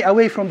not shy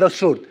away from the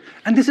sword.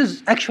 And this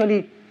is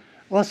actually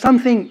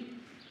something,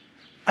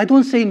 I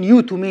don't say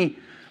new to me,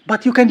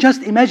 but you can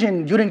just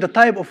imagine during the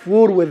time of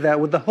war with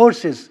the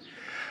horses.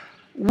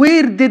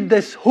 Where did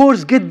this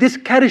horse get this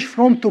courage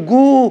from to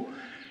go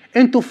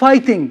into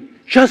fighting,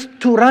 just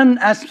to run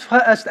as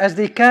fast as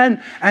they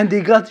can, and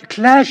they got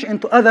clash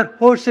into other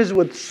horses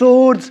with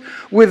swords,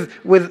 with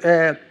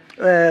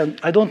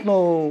I don't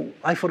know,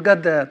 I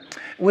forgot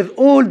with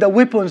all the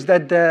weapons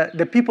that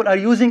the people are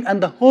using,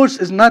 and the horse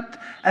is not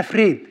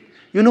afraid.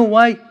 You know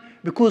why?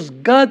 Because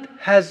God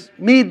has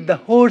made the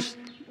horse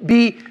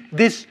be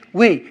this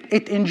way.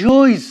 It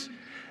enjoys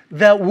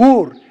the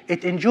war.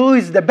 It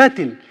enjoys the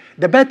battle.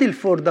 The battle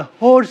for the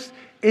horse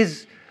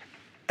is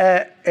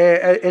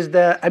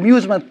the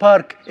amusement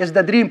park, is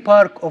the dream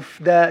park of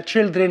the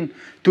children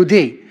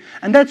today.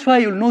 And that's why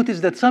you'll notice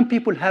that some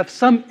people have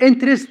some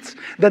interests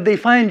that they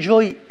find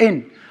joy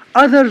in.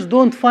 Others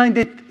don't find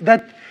it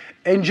that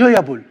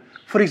enjoyable.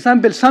 For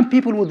example, some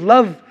people would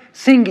love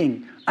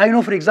singing. I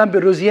know, for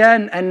example,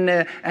 Rosianne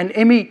and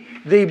Emmy,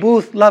 they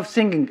both love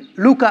singing.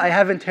 Luca, I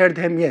haven't heard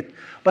him yet.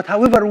 But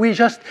however, we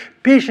just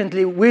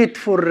patiently wait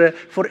for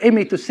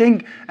Emmy to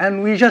sing,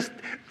 and we just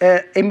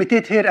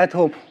imitate her at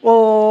home.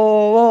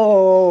 Oh, oh,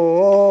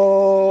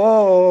 oh,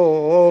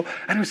 oh, oh.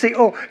 And we say,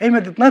 oh, Emmy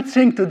did not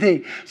sing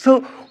today.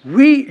 So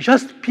we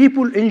just,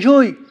 people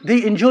enjoy.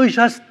 They enjoy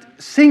just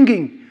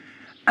singing.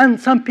 And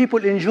some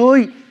people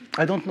enjoy,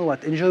 I don't know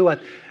what, enjoy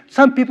what?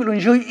 Some people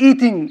enjoy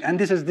eating, and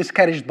this is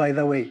discouraged, by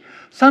the way.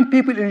 Some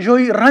people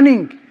enjoy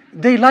running.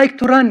 They like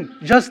to run.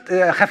 Just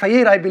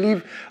Khafayer, I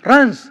believe,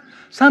 runs.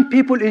 Some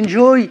people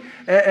enjoy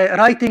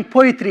writing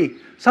poetry.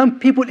 Some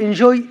people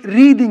enjoy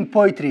reading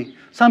poetry.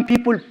 Some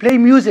people play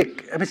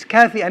music. Miss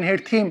Kathy and her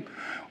team,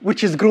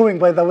 which is growing,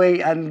 by the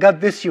way, and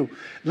God bless you.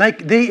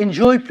 Like, they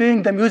enjoy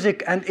playing the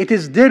music, and it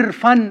is their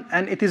fun,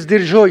 and it is their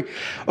joy.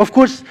 Of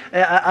course,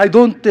 I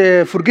don't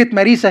forget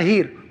Marisa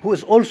here, who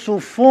is also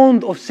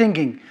fond of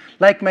singing.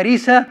 Like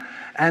Marisa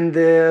and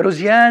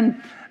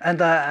Rosianne, and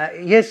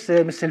yes,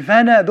 Miss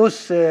Silvana,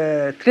 those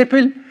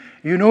triple,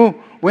 you know,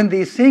 when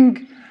they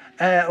sing,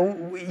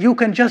 you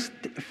can just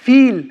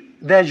feel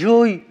the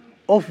joy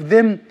of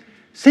them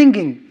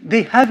singing.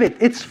 They have it.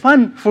 It's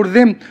fun for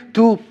them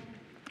to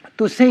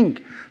sing.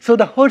 So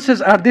the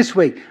horses are this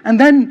way. And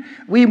then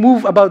we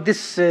move about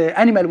this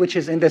animal which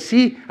is in the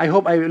sea. I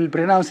hope I will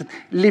pronounce it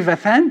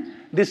Leviathan.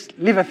 This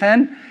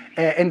Leviathan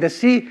in the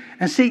sea.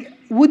 And see,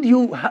 would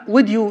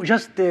you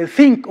just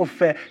think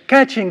of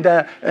catching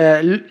the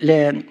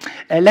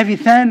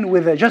Leviathan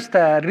with just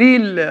a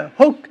real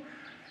hook?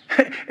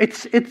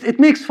 It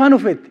makes fun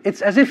of it.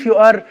 It's as if you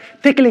are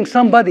tickling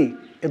somebody.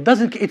 It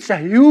doesn't. It's a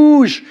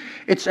huge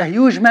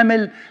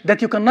mammal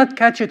that you cannot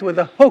catch it with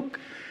a hook.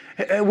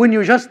 When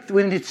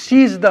it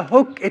sees the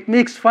hook, it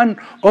makes fun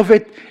of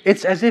it.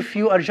 It's as if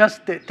you are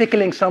just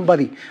tickling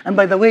somebody. And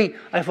by the way,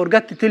 I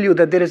forgot to tell you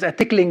that there is a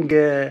tickling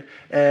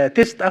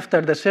test after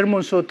the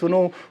sermon, so to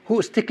know who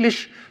is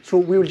ticklish. So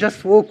we will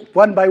just walk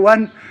one by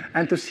one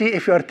and to see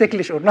if you are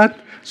ticklish or not.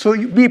 So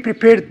be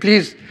prepared,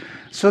 please,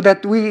 so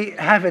that we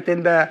have it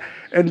in the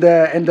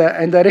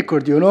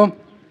record, you know.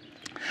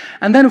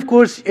 And then, of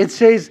course, it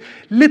says,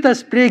 "Let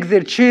us break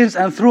their chains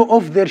and throw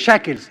off their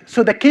shackles."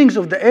 So the kings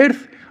of the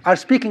earth are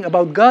speaking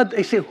about God.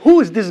 They say, who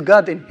is this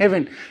God in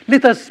heaven?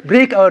 Let us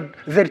break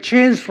their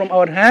chains from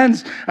our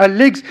hands, our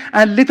legs,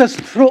 and let us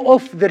throw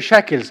off their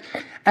shackles.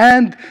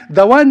 And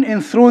the one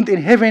enthroned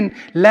in heaven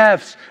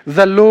laughs.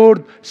 The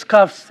Lord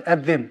scoffs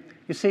at them.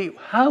 You say,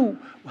 how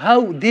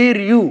dare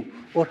you,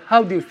 or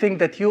how do you think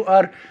that you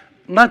are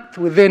not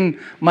within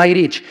my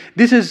reach?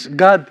 This is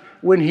God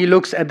when he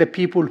looks at the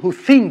people who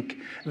think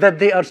that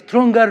they are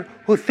stronger,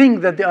 who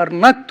think that they are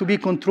not to be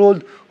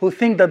controlled, who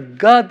think that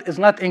God is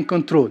not in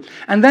control.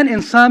 And then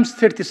in Psalms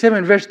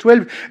 37, verse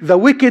 12, the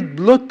wicked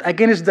plot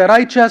against the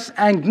righteous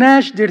and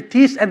gnash their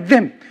teeth at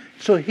them.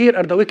 So here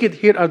are the wicked,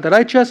 here are the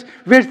righteous.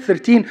 Verse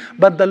 13,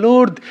 but the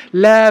Lord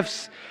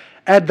laughs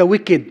at the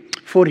wicked,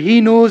 for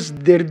he knows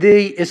their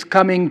day is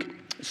coming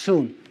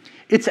soon.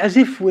 It's as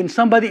if when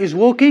somebody is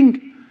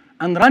walking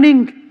and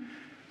running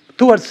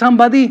towards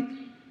somebody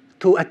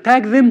to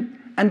attack them,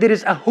 and there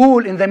is a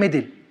hole in the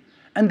middle,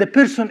 and the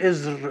person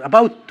is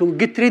about to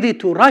get ready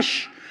to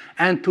rush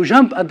and to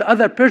jump at the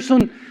other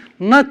person,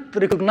 not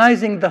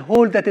recognizing the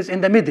hole that is in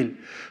the middle.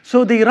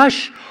 So they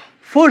rush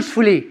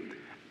forcefully,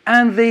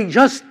 and they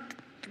just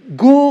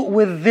go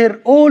with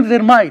all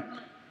their might,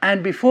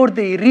 and before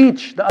they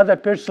reach the other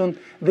person,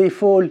 they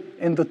fall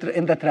in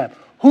the trap.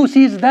 Who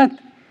sees that?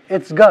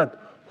 It's God.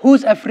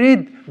 Who's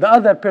afraid? The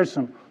other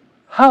person.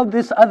 How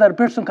this other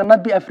person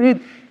cannot be afraid?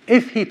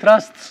 If he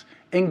trusts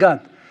in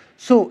God.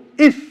 So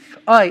if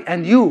I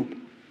and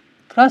you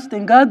trust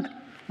in God,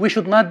 we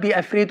should not be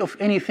afraid of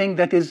anything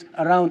that is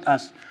around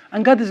us.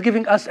 And God is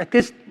giving us a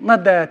test,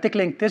 not the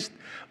tickling test,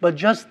 but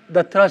just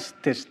the trust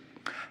test.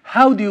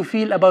 How do you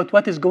feel about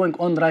what is going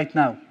on right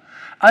now?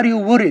 Are you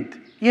worried?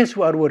 Yes,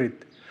 we are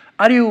worried.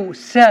 Are you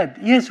sad?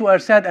 Yes, we are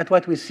sad at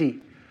what we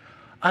see.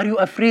 Are you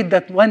afraid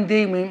that one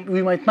day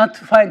we might not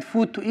find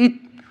food to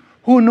eat?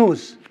 Who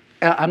knows?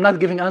 I'm not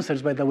giving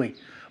answers, by the way.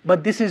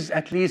 But this is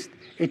at least,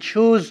 it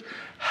shows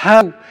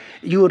how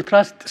your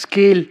trust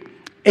scale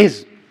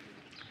is.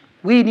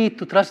 We need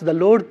to trust the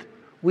Lord.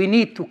 We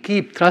need to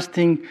keep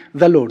trusting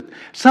the Lord.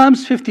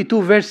 Psalms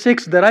 52, verse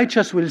 6, the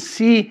righteous will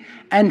see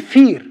and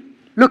fear.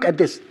 Look at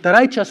this. The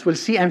righteous will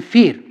see and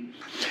fear.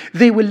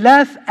 They will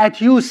laugh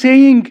at you,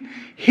 saying,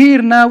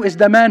 here now is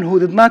the man who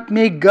did not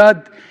make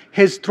God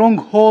his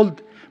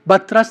stronghold,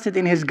 but trusted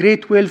in his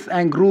great wealth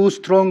and grew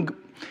strong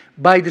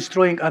by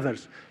destroying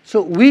others.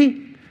 So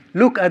we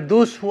look at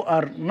those who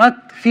are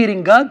not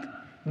fearing God,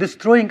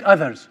 destroying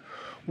others.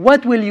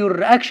 What will your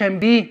reaction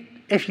be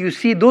if you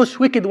see those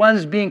wicked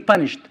ones being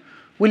punished?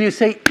 Will you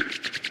say,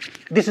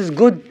 this is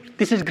good,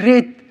 this is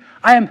great,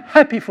 I am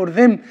happy for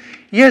them.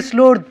 Yes,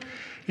 Lord,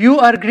 you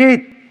are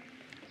great.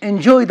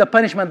 Enjoy the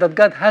punishment that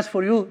God has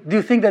for you. Do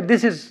you think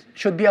that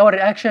should be our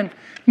reaction?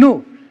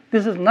 No,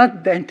 this is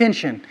not the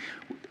intention.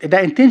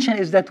 The intention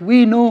is that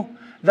we know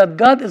that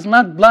God is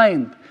not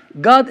blind.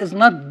 God is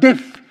not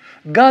deaf.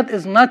 God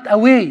is not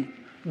away.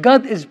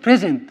 God is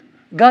present.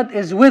 God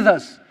is with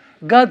us.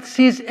 God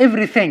sees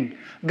everything.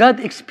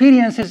 God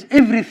experiences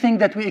everything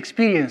that we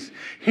experience.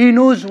 He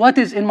knows what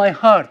is in my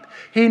heart.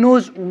 He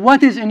knows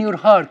what is in your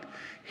heart.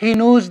 He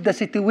knows the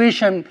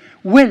situation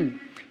well.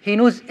 He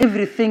knows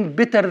everything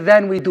better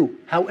than we do.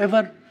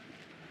 However,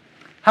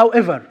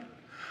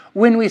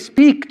 when we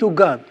speak to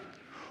God,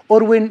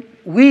 or when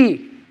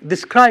we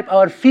describe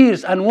our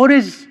fears and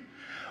worries,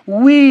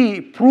 we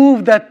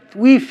prove that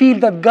we feel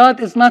that God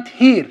is not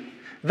here,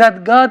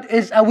 that God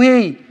is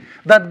away,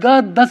 that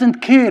God doesn't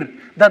care,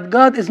 that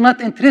God is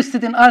not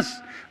interested in us,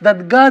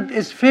 that God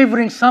is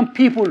favoring some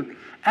people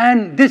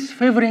and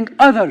disfavoring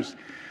others.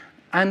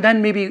 And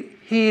then maybe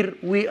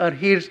we are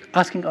here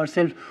asking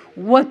ourselves,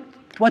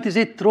 what is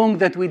it wrong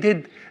that we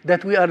did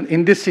that we are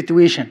in this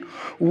situation?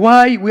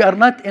 Why we are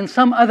not in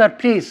some other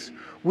place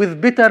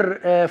with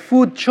better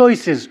food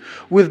choices,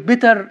 with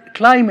better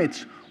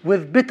climates,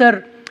 with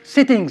better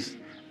settings?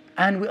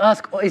 And we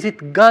ask, is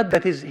it God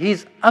that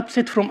he's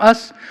upset from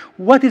us?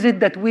 What is it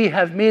that we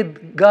have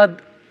made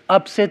God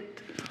upset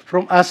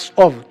from us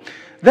of?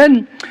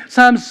 Then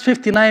Psalms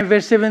 59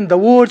 verse 7, the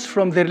words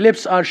from their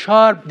lips are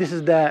sharp. This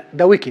is the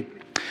wicked.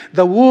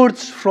 The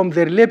words from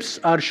their lips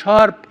are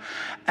sharp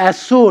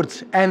as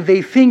swords, and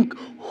they think,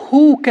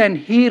 who can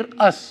hear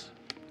us?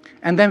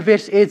 And then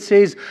verse 8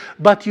 says,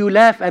 but you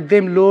laugh at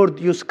them, Lord,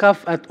 you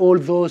scoff at all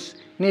those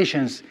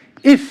nations.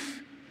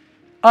 If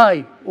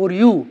I or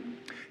you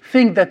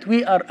think that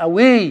we are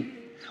away,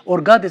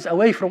 or God is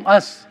away from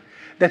us,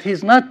 that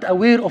he's not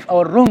aware of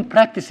our wrong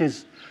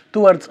practices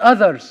towards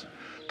others,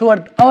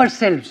 toward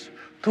ourselves,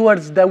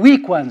 towards the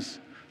weak ones,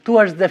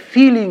 towards the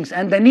feelings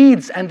and the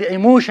needs and the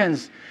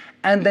emotions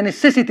and the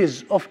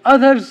necessities of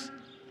others,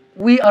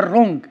 we are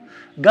wrong.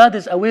 God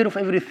is aware of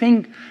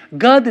everything.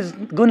 God is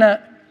going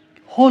to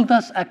hold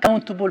us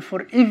accountable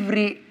for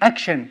every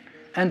action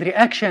and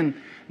reaction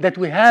that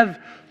we have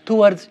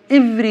towards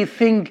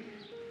everything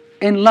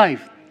in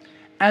life.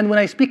 And when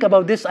I speak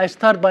about this, I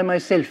start by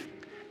myself.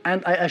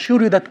 And I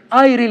assure you that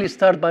I really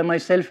start by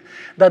myself,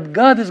 that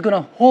God is going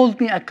to hold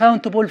me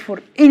accountable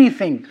for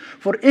anything,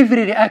 for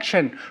every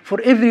reaction,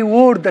 for every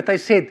word that I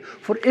said,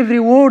 for every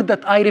word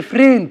that I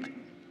refrained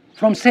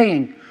from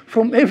saying,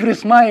 from every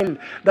smile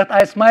that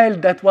I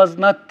smiled that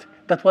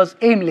was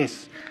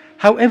aimless.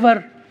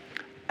 However,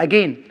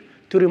 again,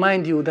 to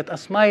remind you that a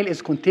smile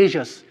is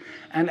contagious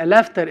and a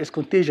laughter is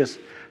contagious.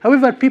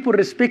 However, people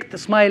respect a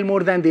smile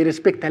more than they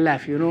respect a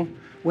laugh, you know.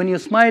 When you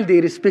smile,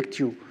 they respect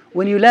you.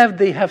 When you laugh,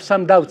 they have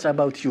some doubts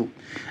about you.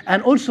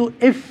 And also,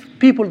 if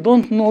people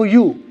don't know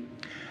you,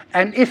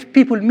 and if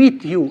people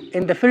meet you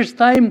in the first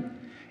time,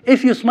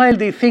 if you smile,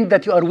 they think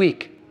that you are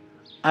weak.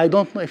 I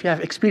don't know if you have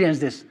experienced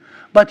this.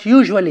 But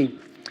usually,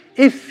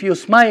 if you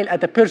smile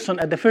at a person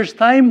at the first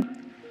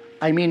time,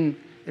 I mean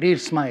real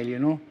smile, you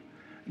know,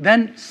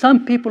 then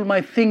some people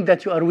might think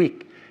that you are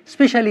weak,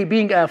 especially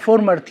being a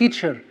former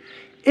teacher.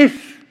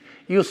 If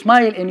you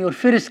smile in your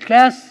first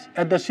class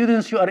at the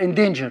students, you are in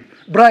danger.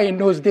 Brian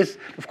knows this,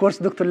 of course,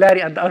 Dr.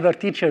 Larry and the other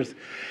teachers.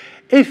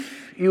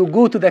 If you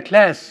go to the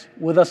class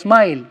with a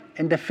smile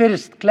in the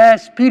first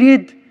class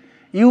period,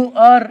 you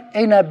are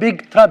in a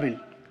big trouble.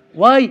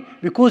 Why?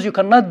 Because you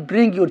cannot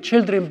bring your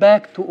children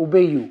back to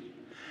obey you.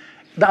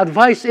 The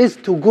advice is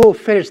to go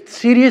first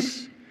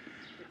serious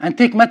and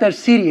take matters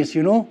serious,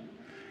 you know.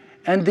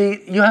 And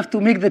you have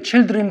to make the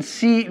children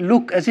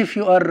look as if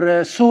you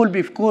are Saul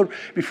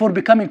before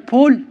becoming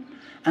Paul.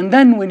 And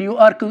then when you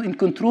are in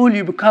control,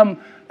 you become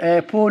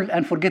Paul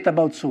and forget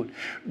about Saul.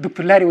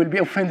 Dr. Larry will be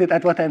offended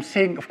at what I'm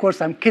saying. Of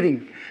course, I'm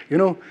kidding. You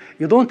know,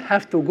 you don't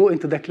have to go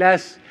into the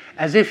class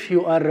as if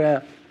you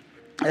are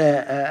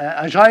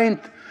a giant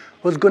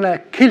who's going to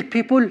kill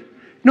people.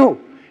 No,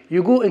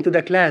 you go into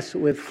the class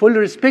with full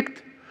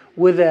respect,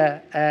 with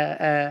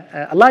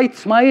a light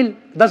smile.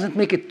 Doesn't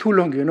make it too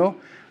long, you know.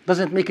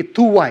 Doesn't make it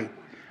too wide.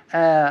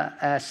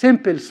 A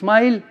simple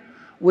smile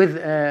with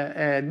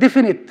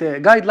definite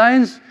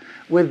guidelines,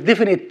 with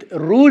definite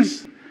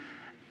rules.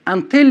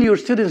 until your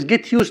students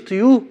get used to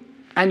you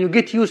and you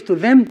get used to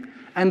them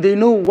and they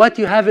know what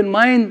you have in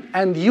mind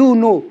and you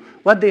know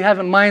what they have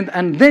in mind,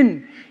 and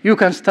then you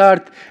can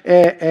start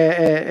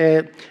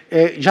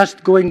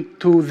just going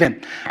to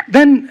them.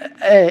 Then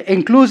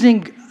in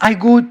closing, I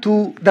go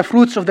to the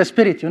fruits of the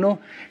Spirit, you know.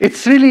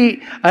 It's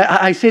really,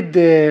 I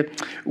said,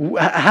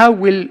 how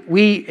will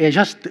we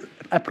just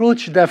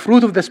approach the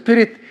fruit of the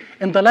Spirit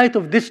in the light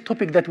of this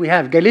topic that we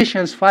have,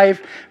 Galatians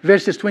 5,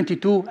 verses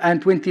 22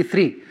 and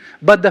 23.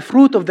 But the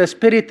fruit of the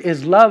Spirit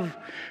is love,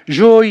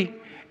 joy,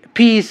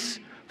 peace,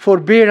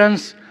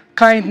 forbearance,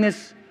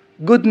 kindness,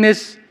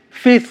 goodness,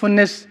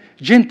 faithfulness,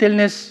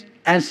 gentleness,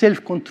 and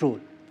self-control.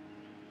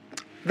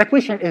 The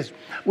question is,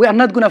 we are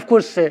not going to, of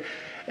course, we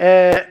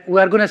are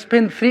going to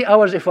spend 3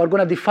 hours if we are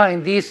going to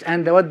define these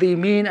and what they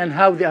mean and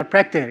how they are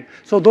practical.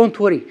 So don't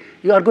worry.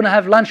 You are going to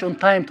have lunch on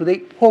time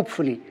today,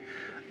 hopefully.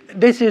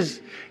 This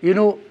is, you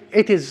know,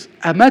 it is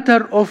a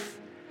matter of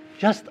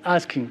just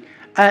asking.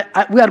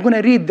 We are going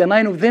to read the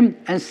 9 of them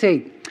and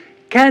say,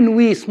 can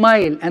we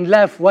smile and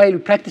laugh while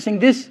practicing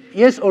this?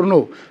 Yes or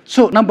no?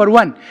 So, number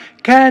 1,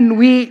 can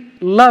we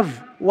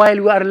love while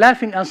we are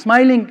laughing and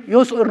smiling?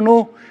 Yes or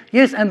no?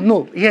 Yes and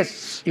no.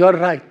 Yes, you are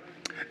right.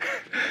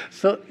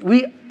 So,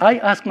 I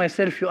ask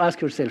myself, you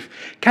ask yourself,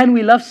 can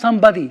we love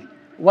somebody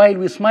while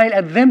we smile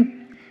at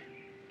them?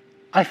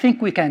 I think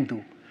we can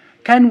do.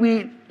 Can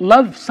we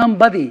love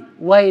somebody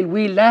while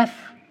we laugh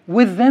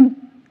with them?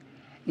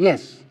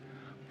 Yes.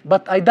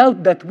 But I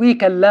doubt that we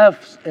can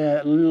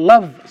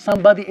love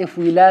somebody if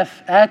we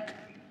laugh at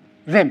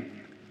them.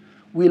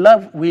 We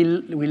laugh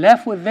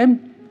with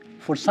them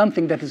for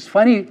something that is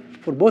funny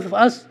for both of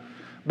us,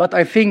 but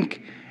I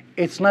think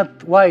it's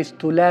not wise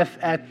to laugh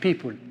at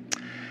people.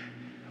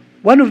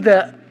 One of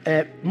the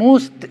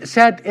most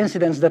sad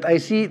incidents that I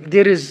see,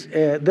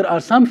 there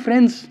are some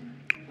friends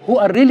who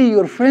are really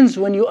your friends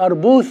when you are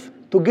both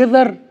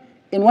together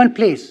in one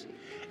place.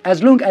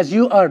 As long as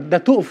you are, the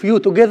two of you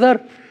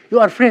together, you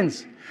are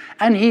friends.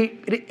 And he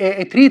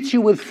treats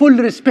you with full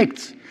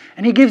respect.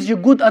 And he gives you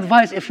good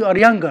advice if you are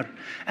younger.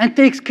 And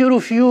takes care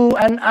of you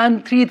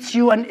and treats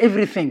you and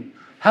everything.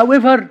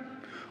 However,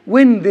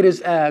 when there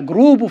is a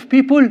group of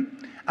people,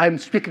 I'm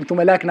speaking to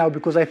Malak now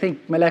because I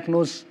think Malak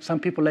knows some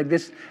people like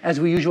this, as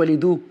we usually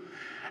do.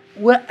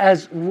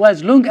 As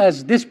long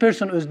as this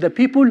person is the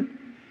people,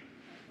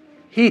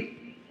 he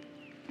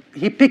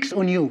picks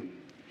on you.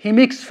 He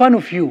makes fun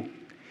of you.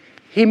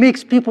 He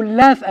makes people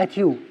laugh at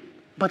you.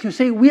 But you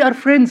say, we are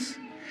friends.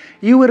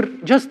 You were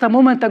just a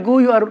moment ago,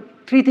 you are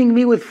treating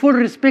me with full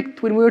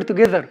respect when we were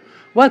together.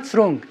 What's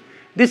wrong?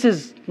 This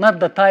is not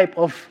the type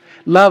of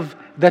love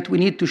that we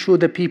need to show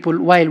the people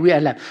while we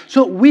are laughing.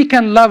 So we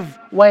can love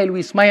while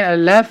we smile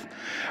and laugh.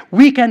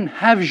 We can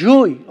have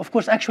joy. Of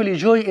course, actually,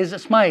 joy is a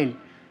smile.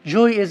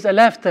 Joy is a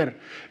laughter.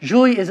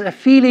 Joy is a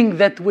feeling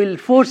that will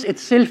force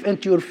itself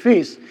into your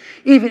face.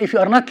 Even if you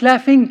are not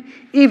laughing,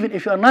 even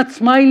if you are not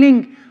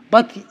smiling,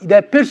 but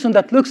the person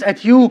that looks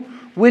at you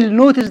will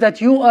notice that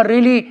you are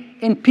really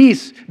in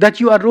peace, that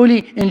you are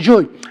really in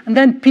joy. And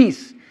then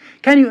peace.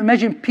 Can you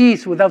imagine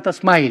peace without a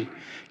smile?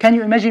 Can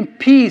you imagine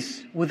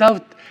peace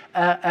without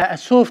a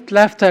soft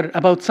laughter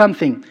about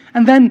something?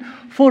 And then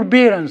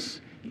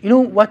forbearance. You know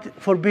what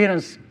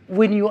forbearance?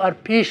 When you are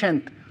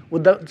patient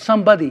with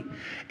somebody.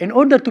 In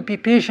order to be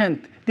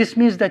patient, this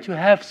means that you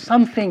have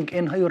something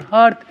in your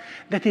heart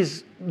that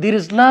is, there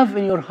is love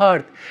in your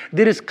heart.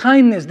 There is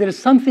kindness. There is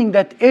something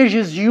that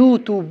urges you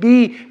to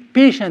be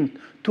patient,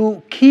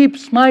 to keep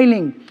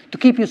smiling, to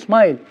keep you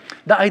smile.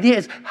 The idea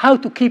is how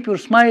to keep your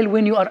smile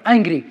when you are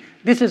angry.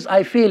 This is,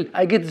 I feel,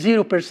 I get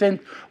 0%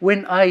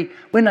 when I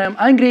am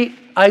angry,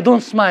 I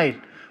don't smile.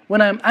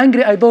 When I am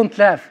angry, I don't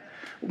laugh.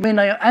 When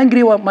I am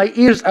angry, my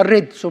ears are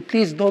red. So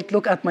please don't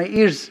look at my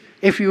ears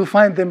if you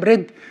find them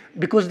red,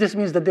 because this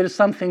means that there is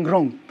something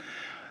wrong.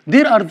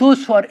 There are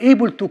those who are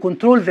able to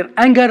control their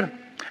anger,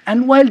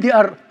 and while they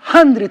are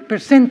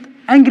 100%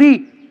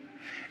 angry,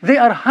 they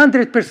are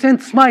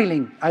 100%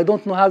 smiling. I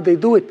don't know how they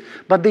do it,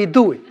 but they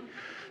do it.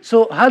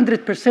 So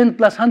 100%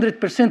 plus 100%,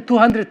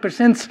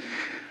 200%,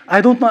 I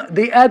don't know,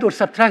 they add or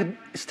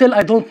subtract, still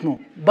I don't know.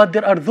 But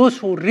there are those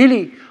who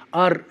really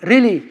are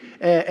really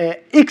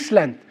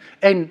excellent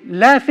in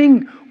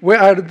laughing,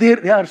 where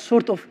they are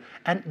sort of,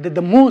 and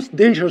the most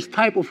dangerous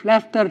type of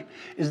laughter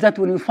is that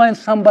when you find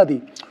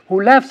somebody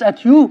who laughs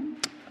at you,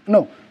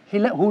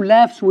 who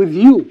laughs with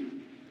you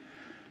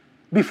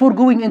before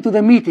going into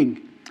the meeting.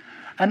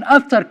 And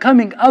after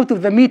coming out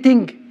of the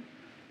meeting,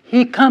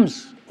 he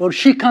comes or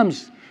she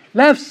comes,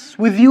 laughs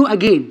with you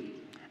again.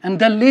 And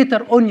then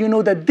later on, you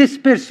know that this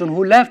person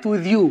who laughed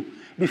with you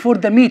before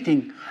the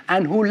meeting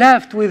and who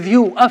laughed with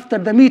you after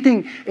the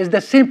meeting is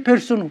the same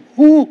person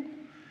who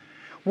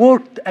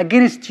worked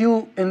against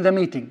you in the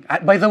meeting.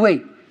 By the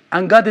way,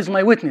 and God is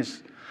my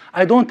witness,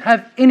 I don't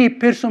have any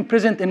person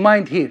present in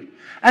mind here.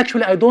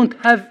 Actually, I don't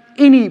have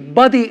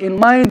anybody in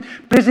mind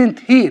present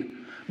here.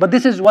 But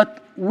this is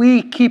what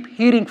we keep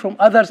hearing from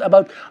others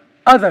about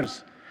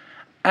others.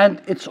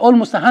 And it's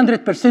almost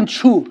 100%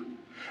 sure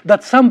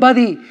that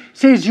somebody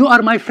says, you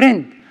are my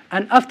friend.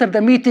 And after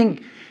the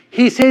meeting,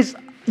 he says,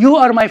 You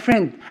are my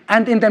friend,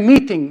 and in the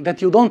meeting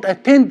that you don't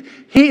attend,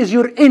 he is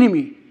your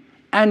enemy.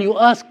 And you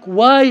ask,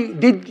 why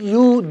did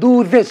you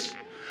do this?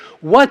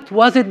 What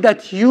was it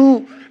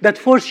that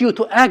forced you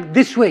to act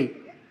this way?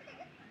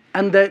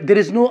 And there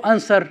is no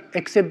answer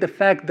except the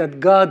fact that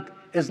God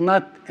is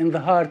not in the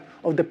heart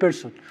of the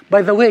person.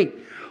 By the way,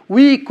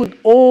 we could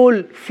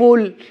all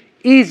fall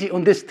easy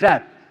on this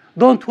trap.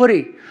 Don't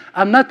worry.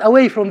 I'm not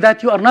away from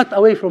that. You are not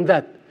away from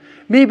that.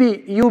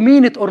 Maybe you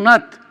mean it or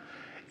not,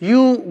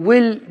 you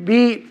will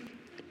be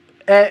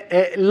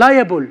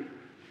liable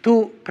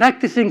to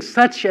practicing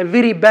such a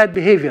very bad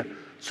behavior.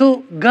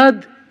 So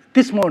God,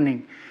 this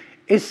morning,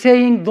 is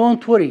saying,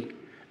 don't worry,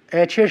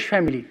 church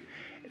family.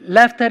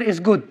 Laughter is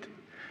good.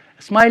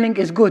 Smiling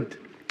is good.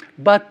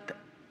 But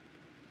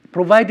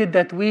provided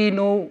that we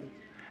know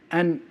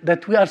and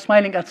that we are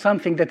smiling at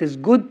something that is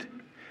good,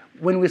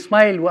 when we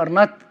smile, we are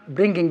not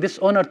bringing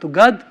dishonor to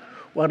God.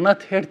 We are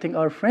not hurting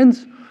our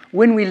friends.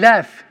 When we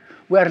laugh,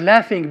 we are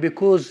laughing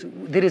because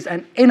there is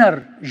an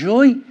inner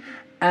joy,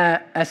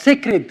 a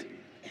sacred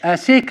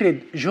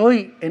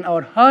joy in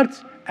our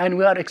hearts, and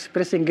we are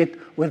expressing it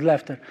with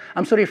laughter.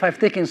 I'm sorry if I've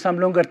taken some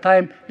longer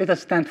time. Let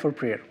us stand for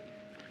prayer.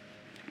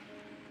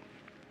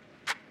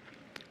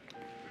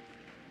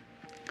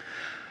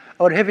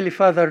 Our Heavenly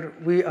Father,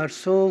 we are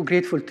so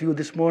grateful to you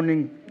this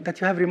morning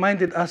that you have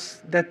reminded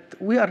us that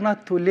we are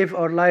not to live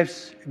our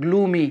lives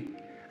gloomy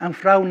and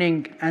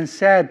frowning and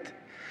sad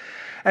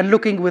and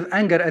looking with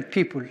anger at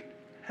people.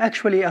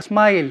 Actually, a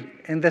smile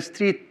in the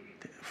street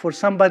for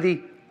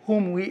somebody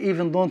whom we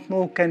even don't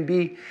know can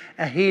be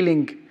a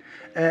healing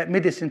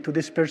medicine to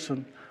this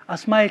person. A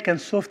smile can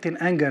soften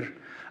anger.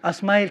 A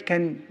smile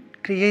can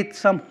create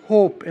some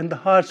hope in the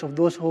hearts of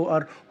those who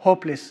are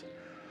hopeless.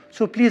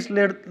 So please,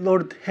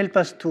 Lord, help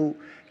us to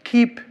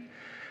keep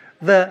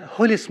the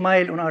holy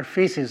smile on our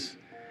faces,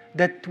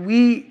 that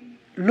we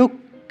look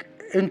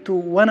into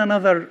one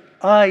another's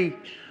eye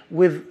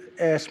with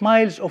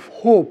smiles of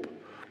hope,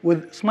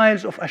 with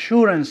smiles of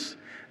assurance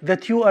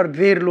that you are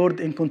there, Lord,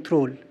 in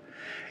control.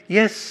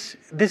 Yes,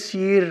 this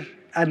year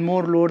and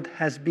more, Lord,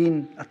 has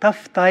been a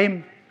tough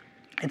time.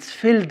 It's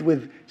filled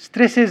with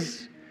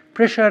stresses,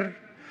 pressure,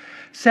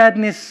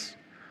 sadness.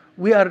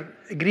 We are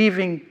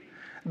grieving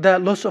the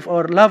loss of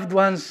our loved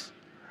ones.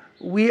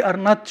 We are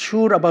not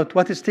sure about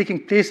what is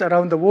taking place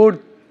around the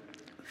world.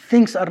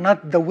 Things are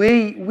not the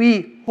way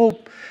we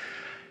hope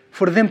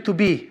for them to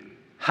be.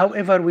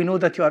 However, we know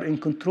that you are in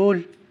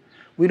control.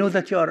 We know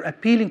that you are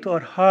appealing to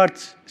our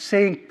hearts,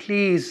 saying,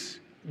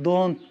 please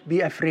don't be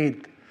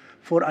afraid,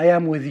 for I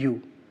am with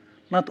you.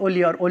 Not only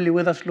you are only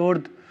with us,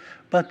 Lord,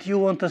 but you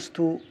want us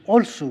to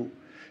also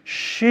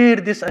share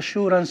this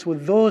assurance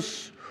with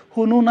those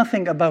who know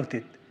nothing about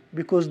it,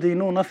 because they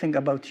know nothing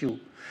about you.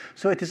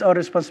 So it is our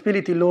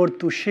responsibility, Lord,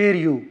 to share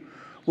you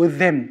with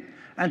them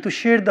and to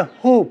share the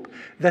hope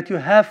that you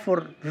have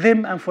for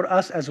them and for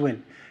us as well.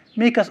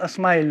 Make us a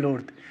smile,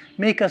 Lord.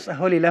 Make us a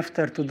holy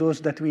laughter to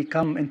those that we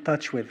come in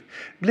touch with.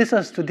 Bless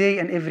us today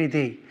and every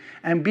day,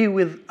 and be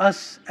with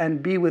us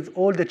and be with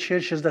all the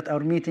churches that are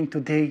meeting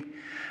today.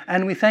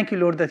 And we thank you,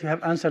 Lord, that you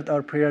have answered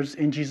our prayers.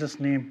 In Jesus'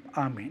 name,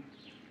 amen.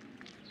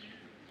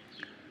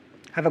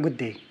 Have a good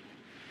day.